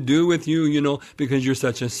nothing to do with you, because you're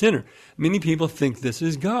such a sinner. Many people think this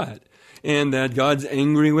is God, and that God's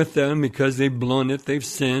angry with them because they've blown it, they've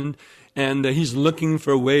sinned, and he's looking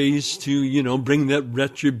for ways to, bring that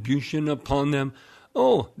retribution upon them.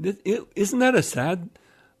 Oh, isn't that a sad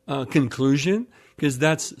conclusion? Because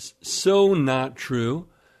that's so not true.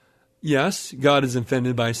 Yes, God is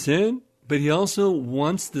offended by sin, but he also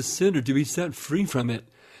wants the sinner to be set free from it,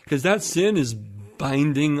 because that sin is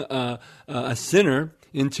binding a sinner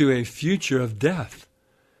into a future of death.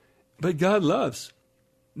 But God loves.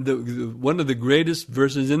 One of the greatest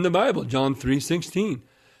verses in the Bible, John 3:16.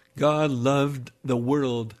 God loved the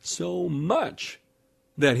world so much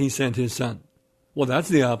that he sent his son. Well, that's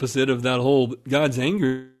the opposite of that whole God's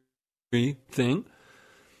angry thing.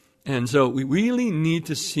 And so we really need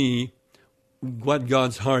to see what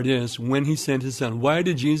God's heart is when he sent his son. Why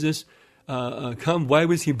did Jesus come? Why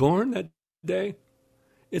was he born that day?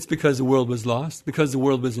 It's because the world was lost, because the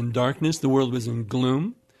world was in darkness, the world was in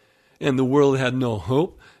gloom, and the world had no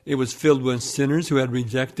hope. It was filled with sinners who had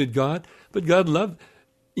rejected God. But God loved,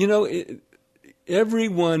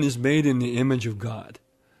 everyone is made in the image of God.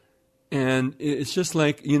 And it's just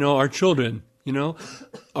like, our children,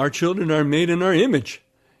 our children are made in our image,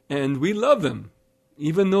 and we love them.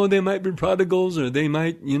 Even though they might be prodigals, or they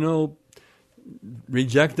might,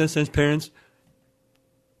 reject us as parents,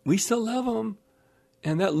 we still love them.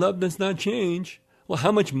 And that love does not change. Well,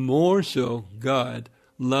 how much more so God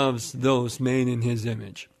loves those made in his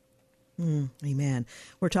image. Amen.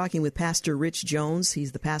 We're talking with Pastor Rich Jones.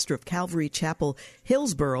 He's the pastor of Calvary Chapel,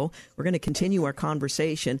 Hillsboro. We're going to continue our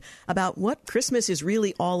conversation about what Christmas is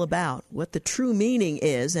really all about, what the true meaning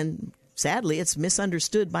is, and sadly, it's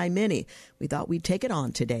misunderstood by many. We thought we'd take it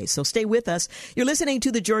on today. So stay with us. You're listening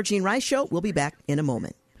to The Georgene Rice Show. We'll be back in a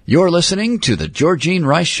moment. You're listening to The Georgene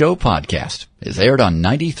Rice Show podcast. It's aired on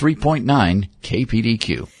 93.9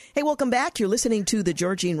 KPDQ. Hey, welcome back. You're listening to The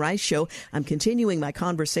Georgene Rice Show. I'm continuing my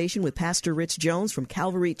conversation with Pastor Rich Jones from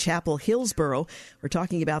Calvary Chapel, Hillsboro. We're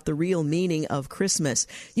talking about the real meaning of Christmas.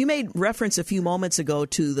 You made reference a few moments ago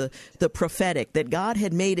to the prophetic, that God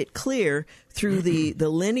had made it clear through the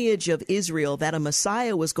lineage of Israel that a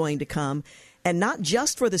Messiah was going to come, and not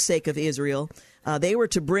just for the sake of Israel. They were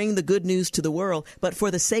to bring the good news to the world, but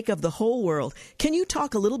for the sake of the whole world. Can you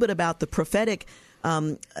talk a little bit about the prophetic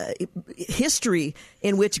history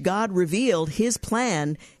in which God revealed his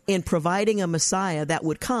plan in providing a Messiah that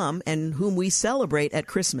would come and whom we celebrate at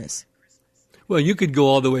Christmas? Well, you could go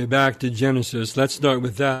all the way back to Genesis. Let's start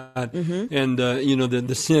with that. Mm-hmm. And,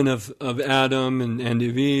 the sin of Adam and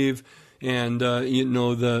of Eve, and,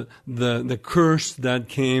 the curse that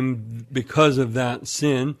came because of that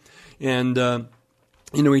sin. And,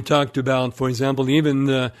 we talked about, for example, even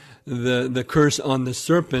the curse on the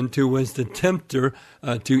serpent, who was the tempter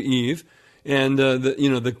to Eve, and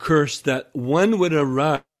the curse that one would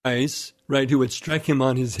arise, right, who would strike him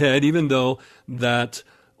on his head, even though that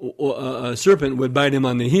serpent would bite him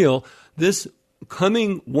on the heel. This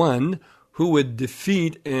coming one who would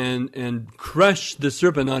defeat and crush the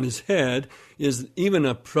serpent on his head is even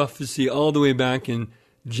a prophecy all the way back in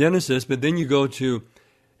Genesis. But then you go to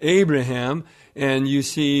Abraham, and you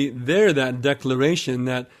see there that declaration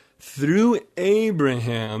that through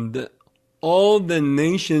Abraham, all the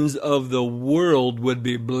nations of the world would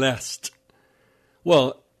be blessed.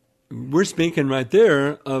 Well, we're speaking right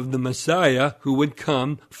there of the Messiah who would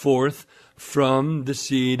come forth from the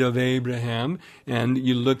seed of Abraham. And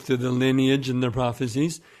you look through the lineage and the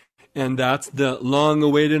prophecies, and that's the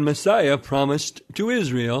long-awaited Messiah promised to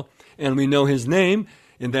Israel. And we know his name,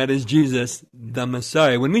 and that is Jesus, the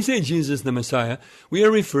Messiah. When we say Jesus, the Messiah, we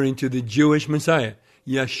are referring to the Jewish Messiah,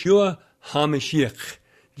 Yeshua HaMashiach.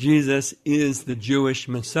 Jesus is the Jewish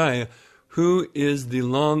Messiah, who is the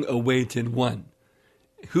long-awaited one,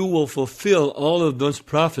 who will fulfill all of those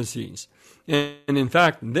prophecies. And in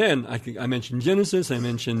fact, then, I mentioned Genesis, I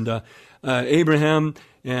mentioned Abraham,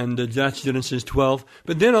 and that's Genesis 12.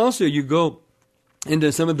 But then also you go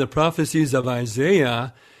into some of the prophecies of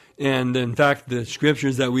Isaiah, and in fact, the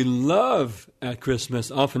scriptures that we love at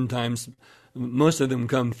Christmas, oftentimes, most of them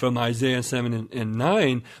come from Isaiah 7 and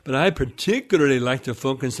 9, but I particularly like to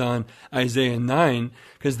focus on Isaiah 9,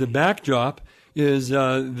 because the backdrop is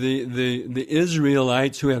the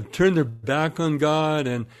Israelites who have turned their back on God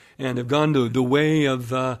and have gone to the way of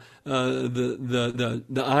the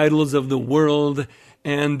idols of the world.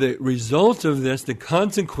 And the result of this, the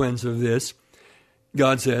consequence of this,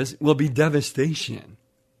 God says, will be devastation.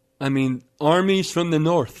 I mean, armies from the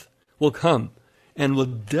north will come and will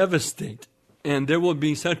devastate. And there will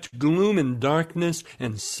be such gloom and darkness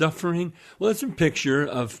and suffering. Well, it's a picture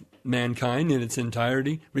of mankind in its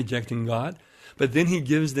entirety rejecting God. But then he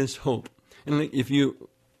gives this hope. And if you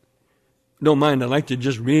don't mind, I'd like to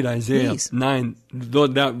just read Isaiah 9,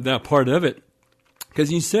 that part of it. Because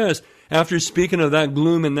he says, after speaking of that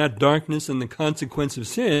gloom and that darkness and the consequence of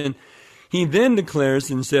sin, he then declares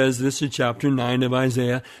and says, this is chapter 9 of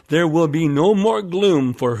Isaiah, there will be no more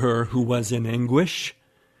gloom for her who was in anguish.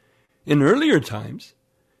 In earlier times,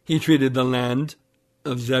 he treated the land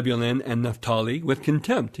of Zebulun and Naphtali with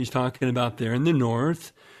contempt. He's talking about there in the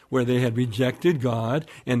north, where they had rejected God,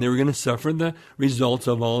 and they were going to suffer the results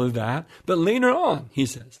of all of that. But later on, he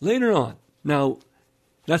says, later on. Now,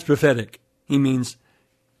 that's prophetic. He means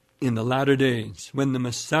in the latter days, when the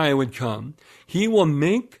Messiah would come, he will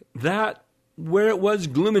make that, where it was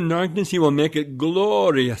gloom and darkness, he will make it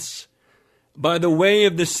glorious. By the way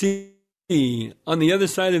of the sea, on the other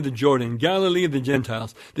side of the Jordan, Galilee of the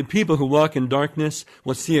Gentiles, the people who walk in darkness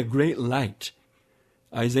will see a great light.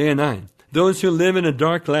 Isaiah 9. Those who live in a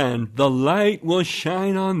dark land, the light will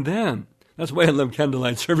shine on them. That's why I love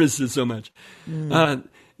candlelight services so much.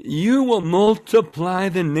 You will multiply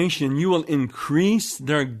the nation. You will increase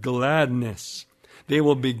their gladness. They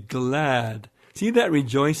will be glad. See that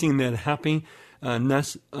rejoicing, that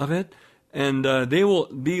happiness of it? And they will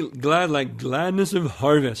be glad like gladness of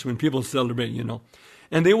harvest when people celebrate,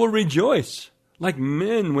 And they will rejoice like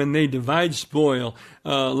men when they divide spoil,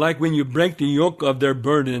 like when you break the yoke of their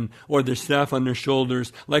burden or their staff on their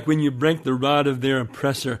shoulders, like when you break the rod of their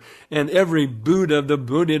oppressor, and every boot of the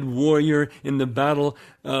booted warrior in the battle,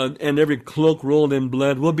 and every cloak rolled in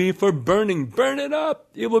blood will be for burning. Burn it up.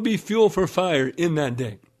 It will be fuel for fire in that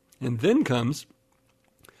day. And then comes,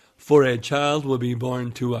 for a child will be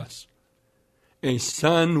born to us. A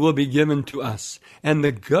son will be given to us, and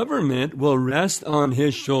the government will rest on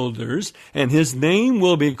his shoulders, and his name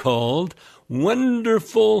will be called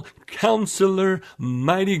Wonderful Counselor,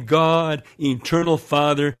 Mighty God, Eternal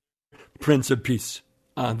Father, Prince of Peace.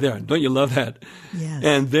 There, don't you love that? Yes.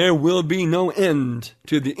 And there will be no end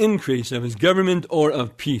to the increase of his government or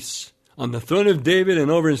of peace. On the throne of David and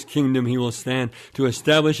over his kingdom he will stand to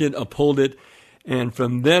establish it, uphold it, and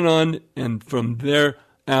from then on and from there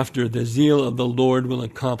after, the zeal of the Lord will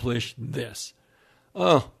accomplish this.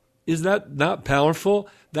 Oh, is that not powerful?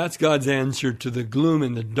 That's God's answer to the gloom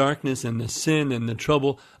and the darkness and the sin and the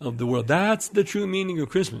trouble of the world. That's the true meaning of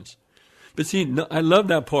Christmas. But see, I love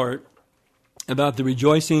that part about the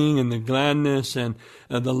rejoicing and the gladness and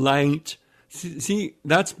the light. See,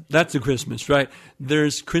 that's the Christmas, right?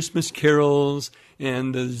 There's Christmas carols,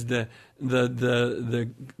 and there's the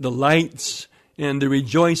lights, and the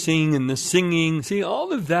rejoicing and the singing. See,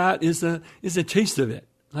 all of that is a taste of it.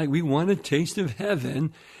 Like, we want a taste of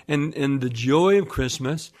heaven, and the joy of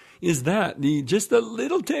Christmas is that, just a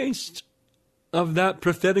little taste of that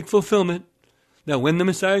prophetic fulfillment, that when the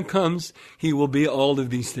Messiah comes, he will be all of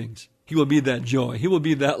these things. He will be that joy. He will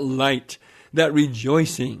be that light, that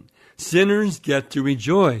rejoicing. Sinners get to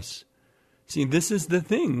rejoice. See, this is the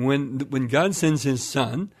thing. When God sends his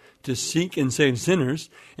Son to seek and save sinners,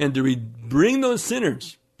 and to bring those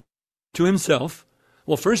sinners to himself,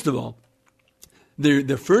 well, first of all,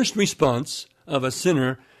 the first response of a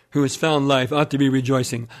sinner who has found life ought to be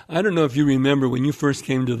rejoicing. I don't know if you remember when you first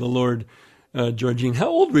came to the Lord, Georgine. How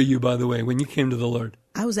old were you, by the way, when you came to the Lord?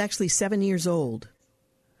 I was actually 7 years old.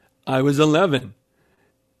 I was 11.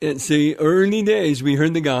 And see, early days, we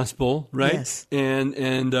heard the gospel, right? Yes.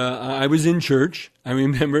 And I was in church. I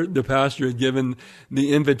remember the pastor had given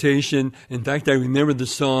the invitation. In fact, I remember the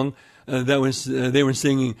song they were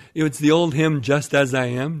singing. It's the old hymn, "Just As I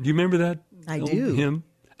Am." Do you remember that? I old do. Hymn?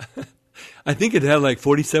 I think it had like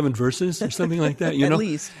 47 verses or something like that. At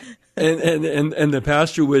least. And the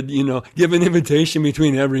pastor would, give an invitation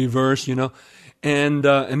between every verse, and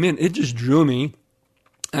man, it just drew me.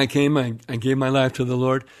 I gave my life to the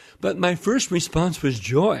Lord, but my first response was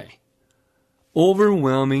joy,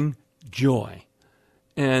 overwhelming joy.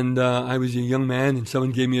 And I was a young man, and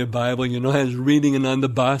someone gave me a Bible. I was reading it on the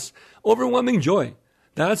bus. Overwhelming joy.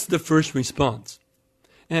 That's the first response.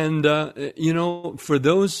 And, for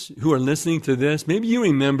those who are listening to this, maybe you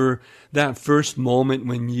remember that first moment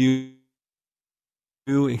when you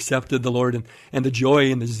accepted the Lord and the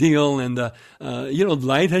joy and the zeal and the,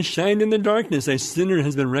 light has shined in the darkness. A sinner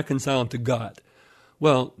has been reconciled to God.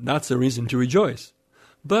 Well, that's a reason to rejoice.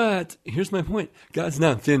 But here's my point. God's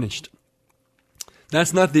not finished.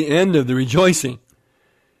 That's not the end of the rejoicing.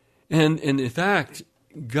 And in fact,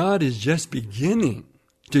 God is just beginning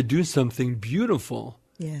to do something beautiful.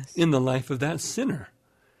 Yes. In the life of that sinner.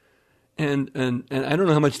 And I don't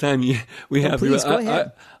know how much time we have. Please go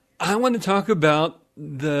ahead. I want to talk about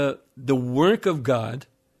the work of God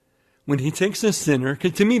when he takes a sinner.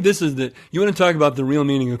 'Cause to me, you want to talk about the real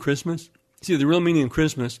meaning of Christmas? See, the real meaning of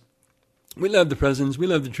Christmas, we love the presents, we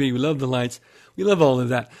love the tree, we love the lights, we love all of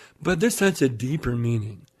that. But there's such a deeper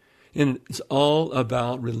meaning. And it's all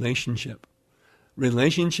about relationship.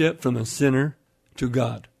 Relationship from a sinner to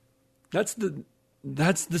God. That's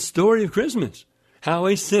the story of Christmas. How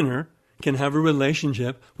a sinner can have a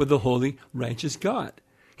relationship with the holy, righteous God.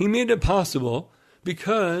 He made it possible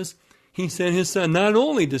because he sent his son not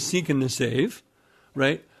only to seek and to save,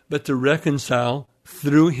 right, but to reconcile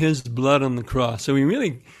through his blood on the cross. So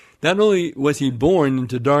not only was he born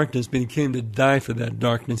into darkness, but he came to die for that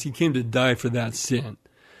darkness. He came to die for that sin.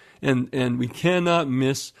 And we cannot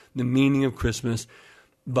miss the meaning of Christmas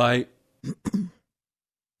by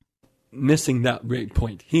missing that great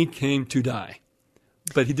point. He came to die.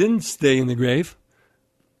 But he didn't stay in the grave.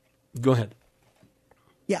 Go ahead.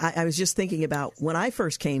 Yeah, I was just thinking about when I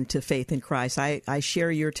first came to faith in Christ. I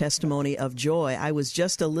share your testimony of joy. I was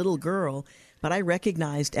just a little girl, but I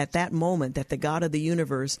recognized at that moment that the God of the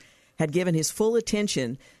universe had given his full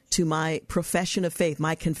attention to my profession of faith,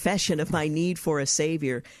 my confession of my need for a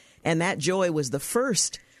Savior. And that joy was the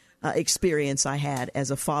first experience I had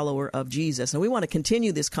as a follower of Jesus. And we want to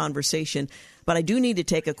continue this conversation, but I do need to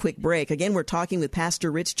take a quick break. Again, we're talking with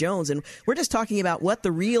Pastor Rich Jones, and we're just talking about what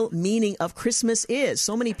the real meaning of Christmas is.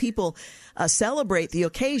 So many people celebrate the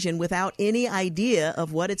occasion without any idea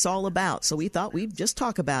of what it's all about. So we thought we'd just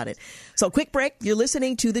talk about it. So quick break. You're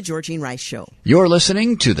listening to The Georgene Rice Show. You're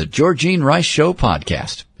listening to The Georgene Rice Show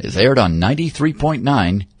podcast. It's aired on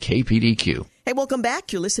 93.9 KPDQ. Hey, welcome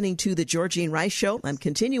back. You're listening to The Georgene Rice Show. I'm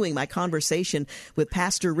continuing my conversation with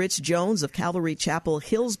Pastor Rich Jones of Calvary Chapel,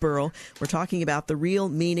 Hillsboro. We're talking about the real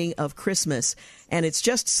meaning of Christmas. And it's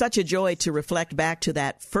just such a joy to reflect back to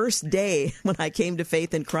that first day when I came to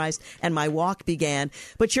faith in Christ and my walk began.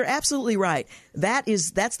 But you're absolutely right.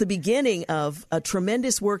 That's the beginning of a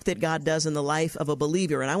tremendous work that God does in the life of a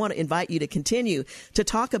believer. And I want to invite you to continue to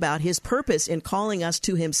talk about his purpose in calling us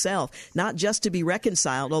to himself, not just to be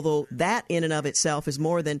reconciled, although that in and of itself is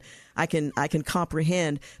more than I can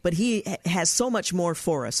comprehend. But he has so much more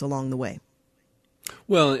for us along the way.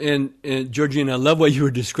 Well, and Georgene, I love what you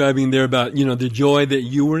were describing there about, the joy that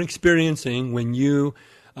you were experiencing when you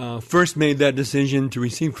first made that decision to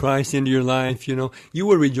receive Christ into your life. You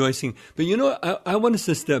were rejoicing. But, I want us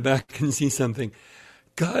to step back and see something.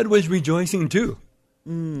 God was rejoicing too.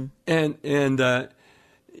 And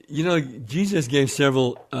Jesus gave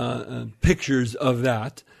several pictures of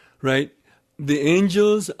that, right? The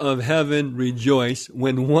angels of heaven rejoice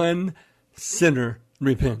when one sinner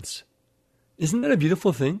repents. Isn't that a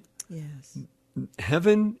beautiful thing? Yes.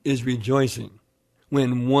 Heaven is rejoicing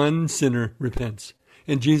when one sinner repents.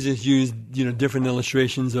 And Jesus used, different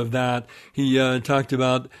illustrations of that. He talked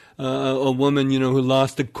about a woman, who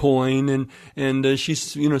lost a coin and she,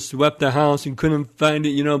 swept the house and couldn't find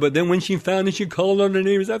it, but then when she found it, she called on her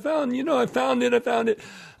neighbors. I found it.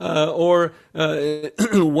 Or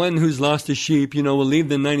one who's lost a sheep, will leave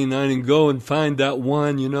the 99 and go and find that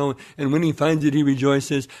one, and when he finds it, he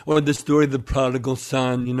rejoices. Or the story of the prodigal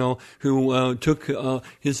son, who took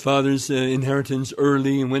his father's inheritance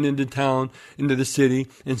early and went into town, into the city,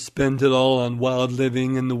 and spent it all on wild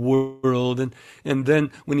living in the world. And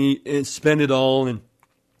then when he spent it all, and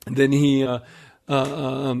then he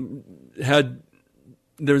had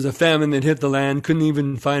there was a famine that hit the land, couldn't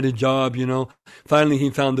even find a job, Finally, he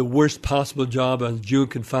found the worst possible job a Jew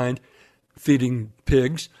could find, feeding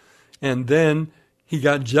pigs. And then he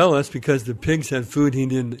got jealous because the pigs had food he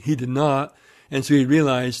did not. And so he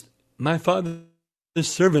realized, my father's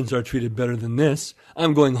servants are treated better than this.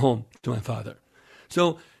 I'm going home to my father.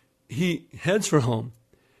 So he heads for home,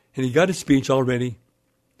 and he got his speech all ready.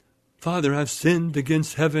 Father, I've sinned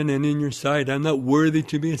against heaven and in your sight. I'm not worthy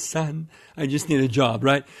to be a son. I just need a job,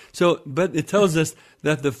 right? So, but it tells us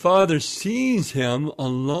that the father sees him a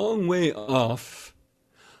long way off,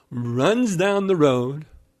 runs down the road,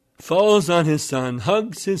 falls on his son,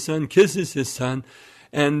 hugs his son, kisses his son,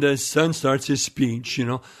 and the son starts his speech,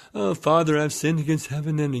 Oh, Father, I've sinned against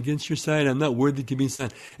heaven and against your sight. I'm not worthy to be a son.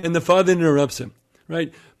 And the father interrupts him,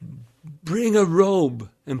 right? Bring a robe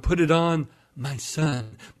and put it on my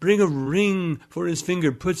son. Bring a ring for his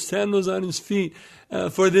finger. Put sandals on his feet.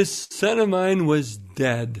 For this son of mine was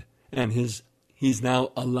dead, and he's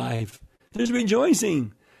now alive. There's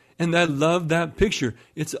rejoicing. And I love that picture.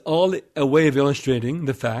 It's all a way of illustrating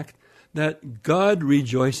the fact that God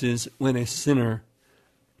rejoices when a sinner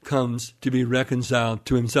comes to be reconciled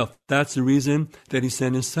to himself. That's the reason that he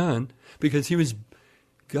sent his son, because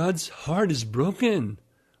God's heart is broken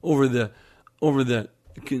over the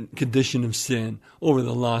condition of sin, over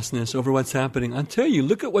the lostness, over what's happening. I'll tell you,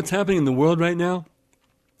 look at what's happening in the world right now.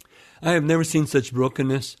 I have never seen such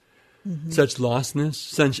brokenness, such lostness,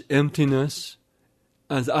 such emptiness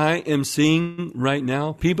as I am seeing right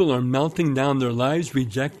now. People are melting down their lives,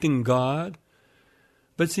 rejecting God.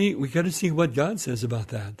 But see, we got to see what God says about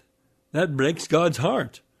that. That breaks God's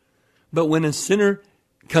heart. But when a sinner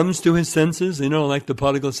comes to his senses, like the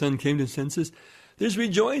prodigal son came to his senses, there's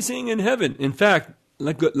rejoicing in heaven. In fact,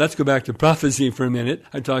 let's go back to prophecy for a minute.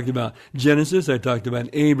 I talked about Genesis, I talked about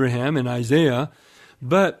Abraham and Isaiah,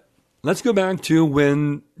 but let's go back to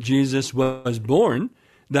when Jesus was born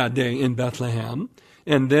that day in Bethlehem,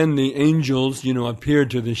 and then the angels,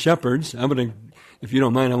 appeared to the shepherds. If you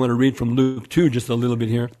don't mind, I want to read from Luke 2 just a little bit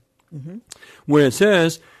here, where it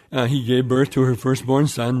says, he gave birth to her firstborn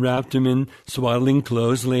son, wrapped him in swaddling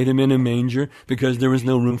clothes, laid him in a manger, because there was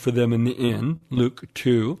no room for them in the inn. Luke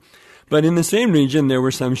 2. But in the same region, there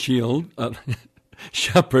were some shepherds,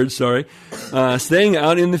 staying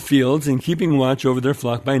out in the fields and keeping watch over their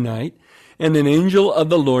flock by night. And an angel of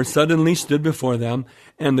the Lord suddenly stood before them,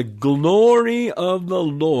 and the glory of the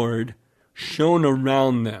Lord shone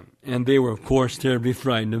around them. And they were, of course, terribly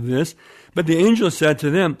frightened of this. But the angel said to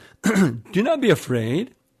them, do not be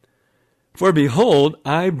afraid. For behold,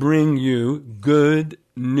 I bring you good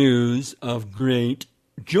news of great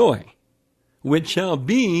joy, which shall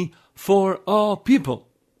be for all people.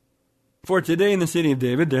 For today in the city of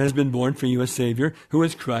David there has been born for you a Savior, who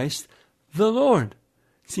is Christ the Lord.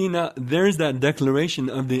 See, now there's that declaration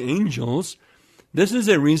of the angels. This is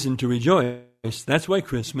a reason to rejoice. That's why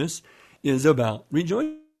Christmas is about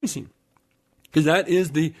rejoicing. Because that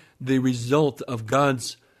is the result of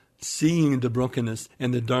God's seeing the brokenness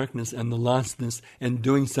and the darkness and the lostness and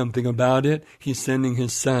doing something about it. He's sending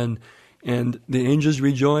his son. And the angels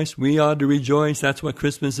rejoice. We ought to rejoice. That's what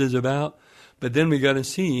Christmas is about. But then we got to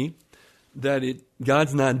see that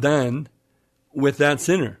God's not done with that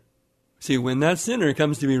sinner. See, when that sinner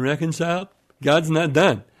comes to be reconciled, God's not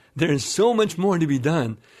done. There is so much more to be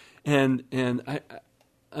done. And I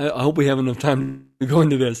hope we have enough time to go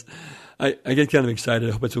into this. I get kind of excited.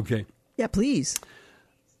 I hope it's okay. Yeah, please.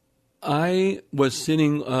 I was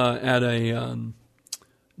sitting at a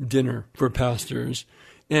dinner for pastors,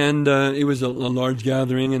 and it was a large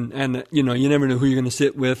gathering, and you never know who you're going to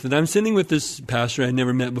sit with. And I'm sitting with this pastor I'd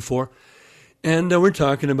never met before, and we're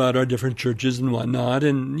talking about our different churches and whatnot.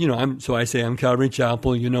 And I say I'm Calvary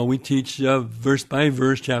Chapel. We teach verse by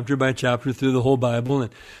verse, chapter by chapter through the whole Bible.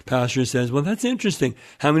 And pastor says, "Well, that's interesting.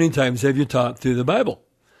 How many times have you taught through the Bible?"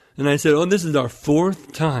 And I said, "Oh, this is our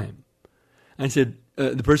 4th time." I said.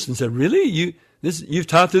 The person said, "Really? You've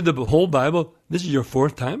taught through the whole Bible? This is your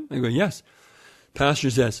 4th time?" I go, "Yes." Pastor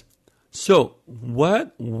says, "So,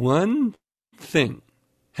 what one thing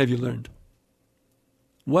have you learned?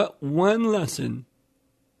 What one lesson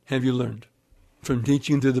have you learned from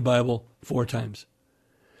teaching through the Bible 4 times?"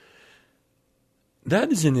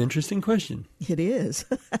 That is an interesting question. It is.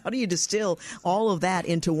 How do you distill all of that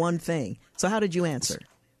into one thing? So how did you answer?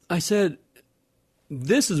 I said,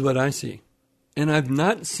 "This is what I see. And I've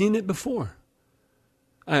not seen it before.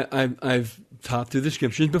 I've taught through the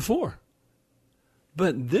scriptures before.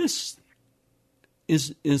 But this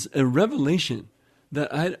is a revelation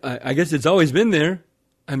that I guess it's always been there.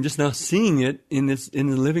 I'm just now seeing it in the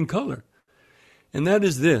living color. And that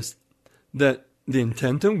is this, that the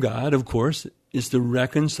intent of God, of course, is to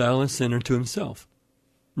reconcile a sinner to himself.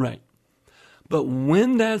 Right. But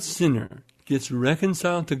when that sinner gets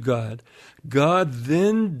reconciled to God, God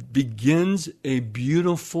then begins a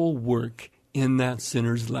beautiful work in that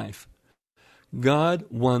sinner's life. God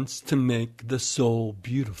wants to make the soul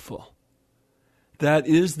beautiful. That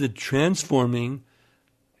is the transforming,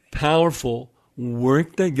 powerful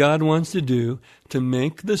work that God wants to do to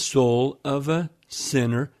make the soul of a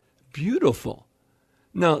sinner beautiful.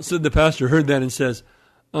 Now, so the pastor heard that and says,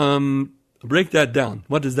 break that down.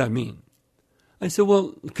 What does that mean? I said,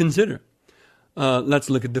 well, consider. Let's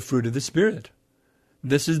look at the fruit of the Spirit.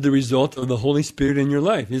 This is the result of the Holy Spirit in your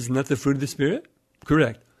life. Isn't that the fruit of the Spirit?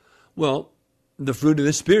 Correct. Well, the fruit of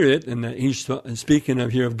the Spirit, and he's speaking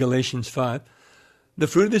of here of Galatians 5, the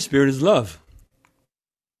fruit of the Spirit is love.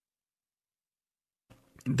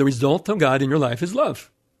 The result of God in your life is love.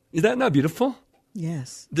 Is that not beautiful?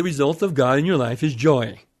 Yes. The result of God in your life is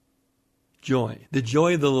joy. Joy. The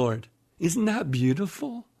joy of the Lord. Isn't that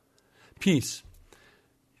beautiful? Peace.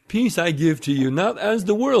 Peace I give to you, not as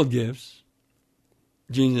the world gives.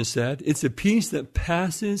 Jesus said, it's a peace that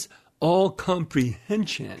passes all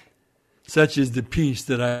comprehension. Such is the peace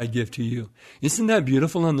that I give to you. Isn't that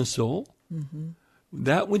beautiful on the soul? Mm-hmm.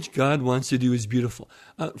 That which God wants to do is beautiful.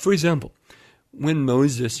 For example, when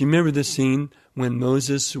Moses, you remember the scene when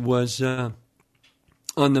Moses was on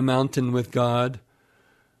the mountain with God,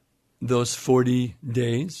 those 40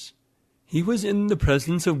 days? He was in the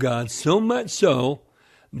presence of God, so much so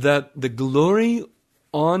that the glory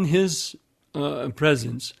on his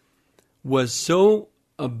presence was so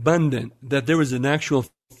abundant that there was an actual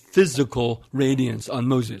physical radiance on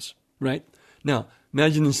Moses, right? Now,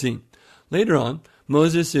 imagine the scene. Later on,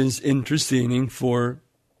 Moses is interceding for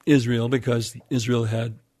Israel because Israel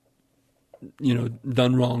had,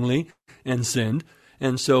 done wrongly and sinned.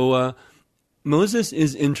 And so Moses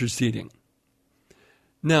is interceding.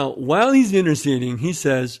 Now, while he's interceding, he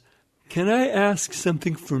says, can I ask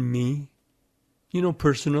something for me?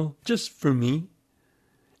 Personal, just for me.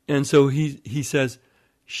 And so he says,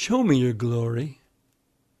 show me your glory.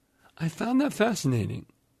 I found that fascinating.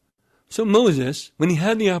 So Moses, when he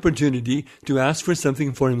had the opportunity to ask for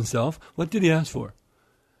something for himself, what did he ask for?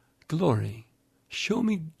 Glory. Show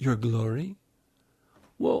me your glory.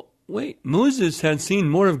 Well, wait, Moses had seen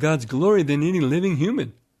more of God's glory than any living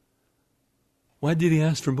human. Why did he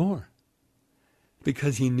ask for more?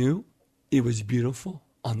 Because he knew it was beautiful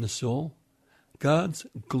on the soul. God's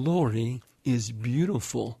glory is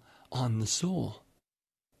beautiful on the soul.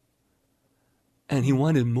 And he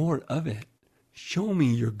wanted more of it. Show me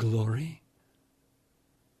your glory.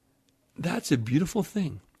 That's a beautiful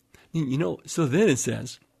thing. So then it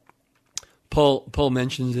says, Paul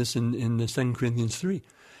mentions this in the 2 Corinthians 3,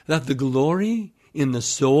 that the glory in the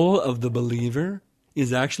soul of the believer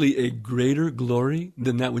is actually a greater glory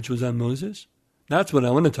than that which was on Moses. That's what I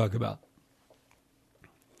want to talk about.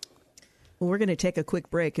 Well, we're going to take a quick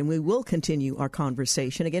break, and we will continue our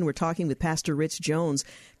conversation. Again, we're talking with Pastor Rich Jones,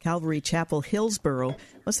 Calvary Chapel, Hillsboro.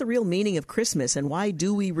 What's the real meaning of Christmas, and why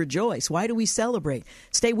do we rejoice? Why do we celebrate?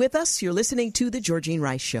 Stay with us. You're listening to The Georgene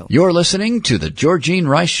Rice Show. You're listening to The Georgene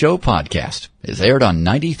Rice Show podcast. It's aired on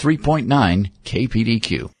 93.9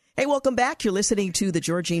 KPDQ. Hey, welcome back. You're listening to The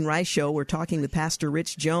Georgene Rice Show. We're talking with Pastor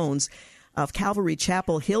Rich Jones of Calvary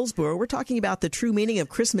Chapel, Hillsboro. We're talking about the true meaning of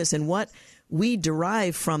Christmas and what we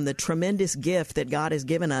derive from the tremendous gift that God has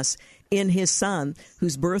given us in his Son,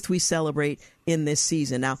 whose birth we celebrate in this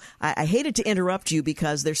season. Now, I hated to interrupt you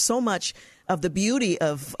because there's so much of the beauty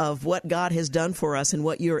of what God has done for us and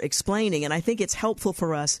what you're explaining, and I think it's helpful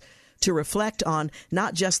for us to reflect on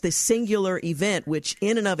not just this singular event, which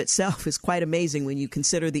in and of itself is quite amazing when you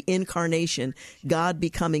consider the incarnation, God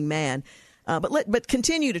becoming man, but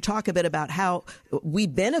continue to talk a bit about how we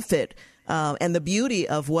benefit and the beauty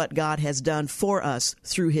of what God has done for us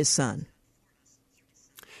through his Son.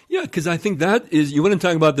 Yeah, because I think that is, you want to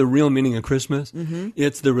talk about the real meaning of Christmas? Mm-hmm.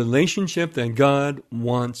 It's the relationship that God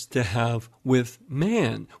wants to have with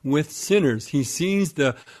man, with sinners. He sees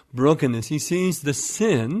the brokenness, he sees the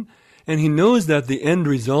sin, and he knows that the end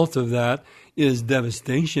result of that is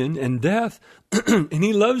devastation and death. And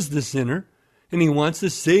he loves the sinner, and he wants to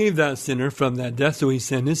save that sinner from that death. So he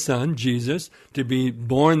sent his Son, Jesus, to be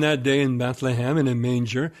born that day in Bethlehem in a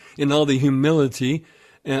manger, in all the humility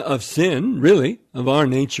of sin, really, of our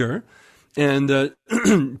nature, and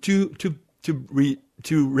to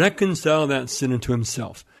reconcile that sinner to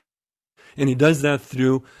himself. And he does that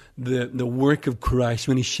through the work of Christ.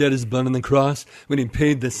 When he shed his blood on the cross, when he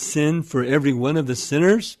paid the sin for every one of the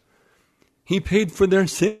sinners, he paid for their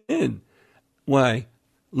sin. Why?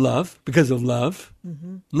 Love, because of love.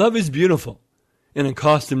 Mm-hmm. Love is beautiful, and it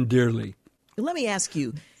cost him dearly. Let me ask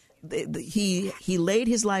you, he laid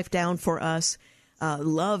his life down for us.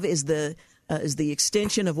 Love is the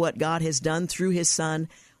extension of what God has done through his son.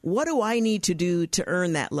 What do I need to do to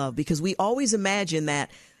earn that love? Because we always imagine that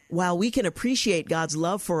while we can appreciate God's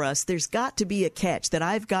love for us, there's got to be a catch, that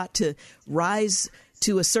I've got to rise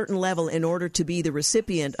to a certain level in order to be the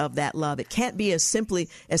recipient of that love. It can't be as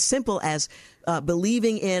simple as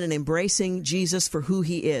believing in and embracing Jesus for who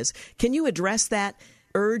he is. Can you address that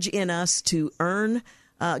urge in us to earn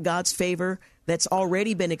God's favor that's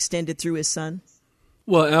already been extended through his son?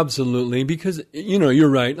 Well, absolutely, because, you're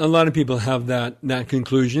right. A lot of people have that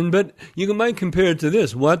conclusion, but you might compare it to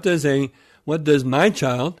this. What does my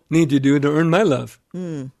child need to do to earn my love?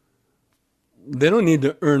 They don't need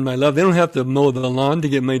to earn my love. They don't have to mow the lawn to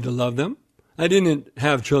get me to love them. I didn't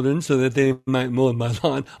have children so that they might mow my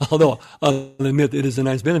lawn, although I'll admit it is a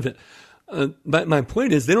nice benefit. But my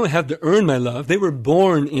point is, they don't have to earn my love. They were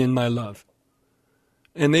born in my love.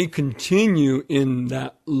 And they continue in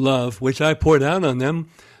that love, which I poured out on them,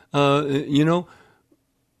 from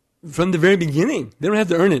the very beginning. They don't have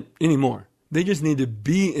to earn it anymore. They just need to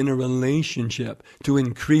be in a relationship to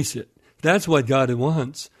increase it. That's what God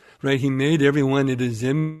wants, right? He made everyone in his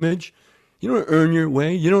image. You don't earn your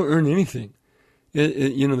way. You don't earn anything.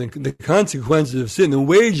 The consequences of sin, the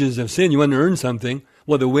wages of sin, you want to earn something.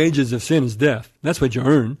 Well, the wages of sin is death. That's what you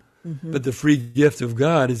earn. Mm-hmm. But the free gift of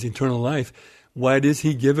God is eternal life. Why does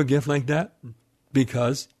he give a gift like that?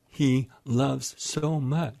 Because he loves so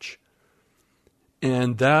much.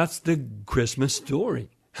 And that's the Christmas story,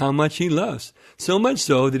 how much he loves. So much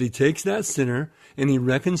so that he takes that sinner and he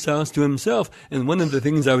reconciles to himself. And one of the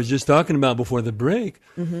things I was just talking about before the break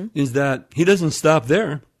is that he doesn't stop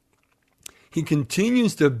there. He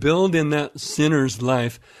continues to build in that sinner's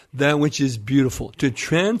life that which is beautiful, to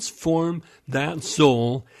transform that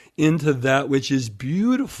soul into that which is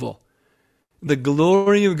beautiful. The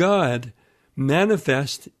glory of God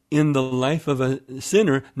manifest in the life of a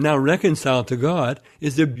sinner, now reconciled to God,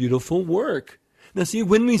 is a beautiful work. Now see,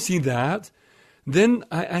 when we see that, then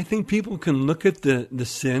I think people can look at the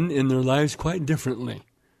sin in their lives quite differently.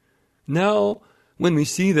 Now, when we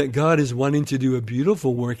see that God is wanting to do a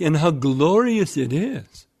beautiful work, and how glorious it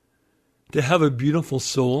is to have a beautiful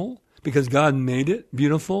soul, because God made it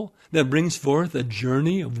beautiful, that brings forth a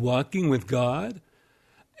journey of walking with God,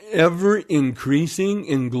 ever increasing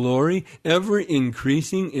in glory, ever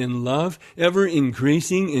increasing in love, ever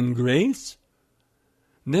increasing in grace.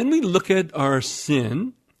 Then we look at our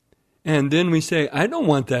sin, and then we say, I don't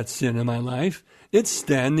want that sin in my life. It's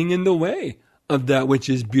standing in the way of that which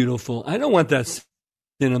is beautiful. I don't want that sin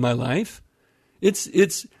in my life. It's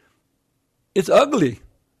ugly.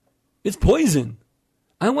 It's poison.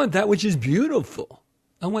 I want that which is beautiful.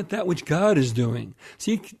 I want that which God is doing.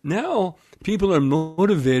 See, now people are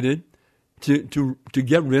motivated to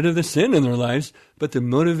get rid of the sin in their lives, but they're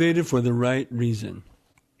motivated for the right reason.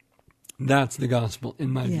 That's the gospel,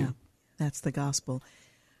 in my view. That's the gospel.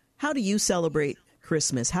 How do you celebrate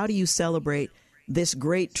Christmas? How do you celebrate this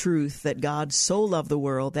great truth that God so loved the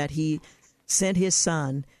world that he sent his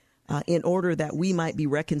son in order that we might be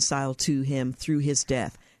reconciled to him through his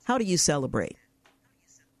death? How do you celebrate?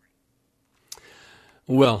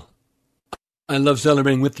 Well, I love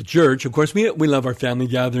celebrating with the church. Of course, we love our family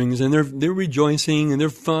gatherings, and they're rejoicing, and they're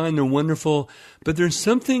fun, they're wonderful. But there's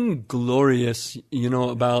something glorious,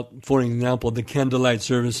 about, for example, the candlelight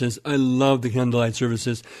services. I love the candlelight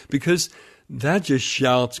services because that just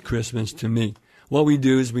shouts Christmas to me. What we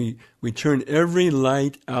do is we turn every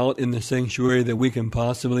light out in the sanctuary that we can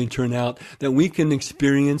possibly turn out, that we can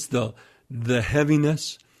experience the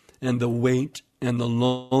heaviness and the weight and the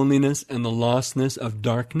loneliness and the lostness of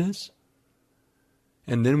darkness.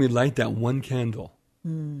 And then we light that one candle,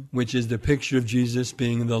 which is the picture of Jesus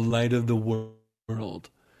being the light of the world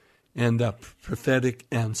and the prophetic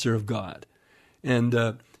answer of God.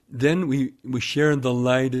 And then we share the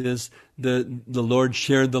light as the Lord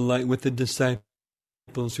shared the light with the disciples,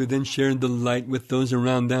 who then shared the light with those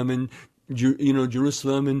around them in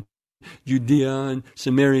Jerusalem and Judea and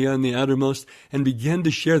Samaria and the outermost, and began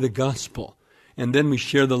to share the gospel. And then we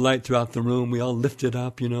share the light throughout the room. We all lift it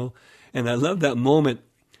up, And I love that moment.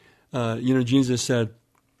 Jesus said,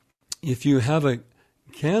 if you have a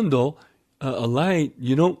candle, a light,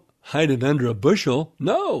 you don't hide it under a bushel.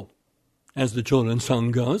 No, as the children's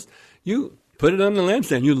song goes. You put it on the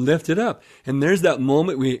lampstand. You lift it up. And there's that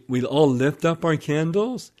moment we all lift up our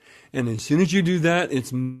candles. And as soon as you do that,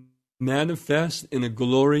 it's manifest in a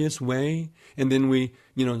glorious way. And then we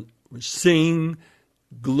sing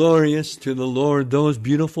glorious to the Lord, those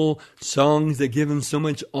beautiful songs that give him so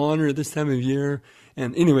much honor at this time of year.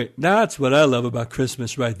 And anyway, that's what I love about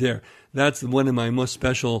Christmas right there. That's one of my most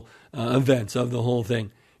special events of the whole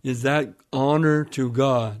thing, is that honor to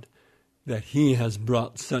God that he has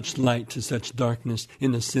brought such light to such darkness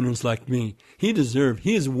in the sinners like me. He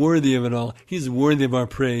is worthy of it all. He's worthy of our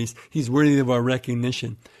praise. He's worthy of our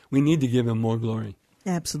recognition. We need to give him more glory.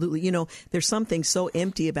 Absolutely. You know, there's something so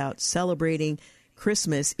empty about celebrating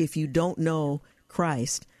Christmas if you don't know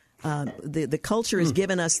Christ. The culture has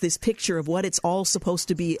given us this picture of what it's all supposed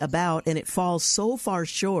to be about, and it falls so far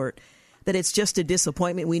short that it's just a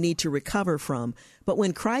disappointment we need to recover from. But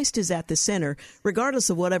when Christ is at the center,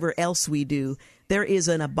 regardless of whatever else we do, there is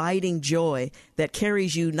an abiding joy that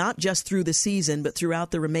carries you not just through the season, but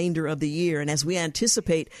throughout the remainder of the year. And as we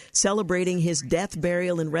anticipate celebrating his death,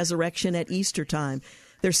 burial, and resurrection at Easter time,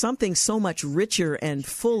 there's something so much richer and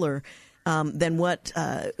fuller than what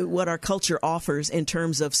our culture offers in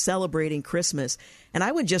terms of celebrating Christmas. And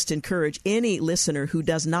I would just encourage any listener who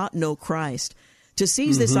does not know Christ to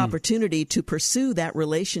seize this opportunity to pursue that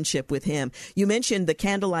relationship with him. You mentioned the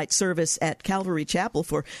candlelight service at Calvary Chapel.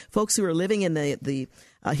 For folks who are living in the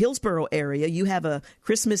Hillsborough area, you have a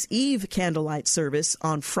Christmas Eve candlelight service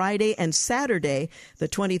on Friday and Saturday, the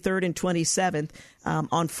 23rd and 27th.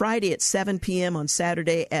 On Friday at 7 p.m., on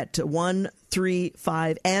Saturday at 1, 3,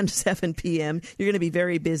 5, and 7 p.m. You're going to be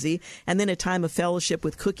very busy. And then a time of fellowship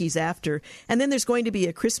with cookies after. And then there's going to be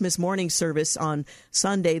a Christmas morning service on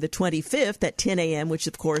Sunday, the 25th at 10 a.m., which,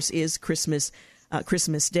 of course, is Christmas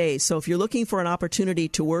Day. So if you're looking for an opportunity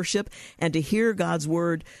to worship and to hear God's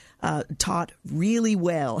word taught really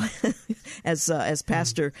well, as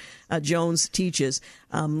Pastor Jones teaches,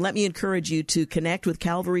 let me encourage you to connect with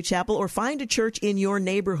Calvary Chapel or find a church in your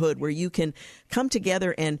neighborhood where you can come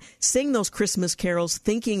together and sing those Christmas carols,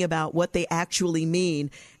 thinking about what they actually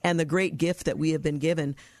mean and the great gift that we have been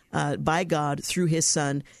given by God through his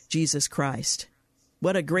Son, Jesus Christ.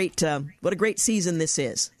 What a great season this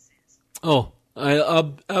is. Oh, I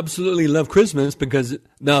absolutely love Christmas because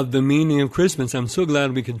the meaning of Christmas. I'm so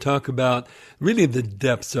glad we can talk about really the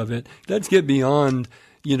depths of it. Let's get beyond,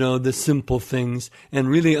 the simple things and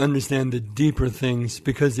really understand the deeper things,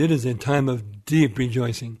 because it is a time of deep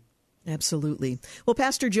rejoicing. Absolutely. Well,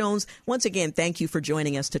 Pastor Jones, once again, thank you for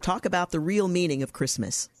joining us to talk about the real meaning of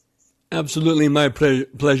Christmas. Absolutely my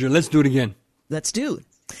pleasure. Let's do it again. Let's do it.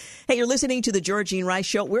 Hey, you're listening to the Georgene Rice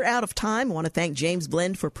Show. We're out of time. I want to thank James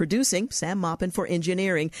Blend for producing, Sam Maupin for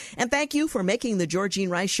engineering, and thank you for making the Georgene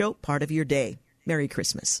Rice Show part of your day. Merry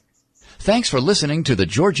Christmas. Thanks for listening to the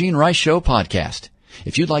Georgene Rice Show podcast.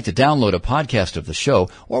 If you'd like to download a podcast of the show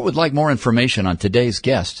or would like more information on today's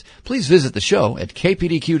guests, please visit the show at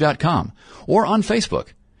kpdq.com or on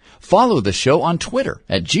Facebook. Follow the show on Twitter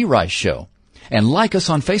at GRiceShow and like us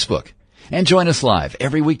on Facebook. And join us live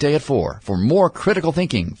every weekday at 4 for more critical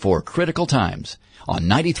thinking for critical times on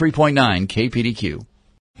 93.9 KPDQ.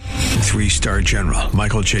 3-star General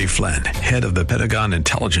Michael J. Flynn, head of the Pentagon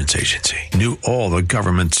Intelligence Agency, knew all the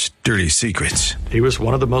government's dirty secrets. He was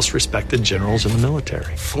one of the most respected generals in the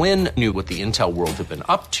military. Flynn knew what the intel world had been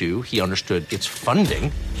up to. He understood its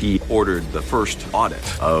funding. He ordered the first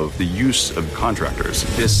audit of the use of contractors.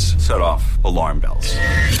 This set off alarm bells.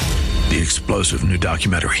 The explosive new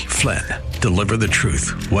documentary, Flynn, Deliver the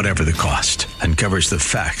Truth, Whatever the Cost, uncovers the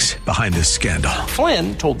facts behind this scandal.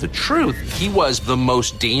 Flynn told the truth. He was the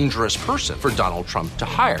most dangerous person for Donald Trump to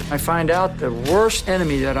hire. I find out the worst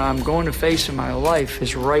enemy that I'm going to face in my life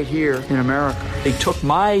is right here in America. They took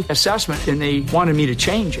my assessment and they wanted me to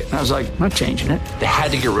change it. And I was like, I'm not changing it. They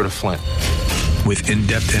had to get rid of Flynn. With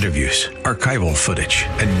in-depth interviews, archival footage,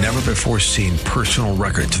 and never-before-seen personal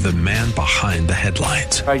records of the man behind the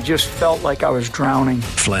headlines. I just felt like I was drowning.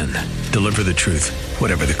 Flynn, Deliver the Truth,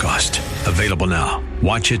 Whatever the Cost. Available now.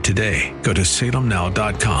 Watch it today. Go to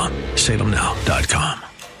salemnow.com. salemnow.com.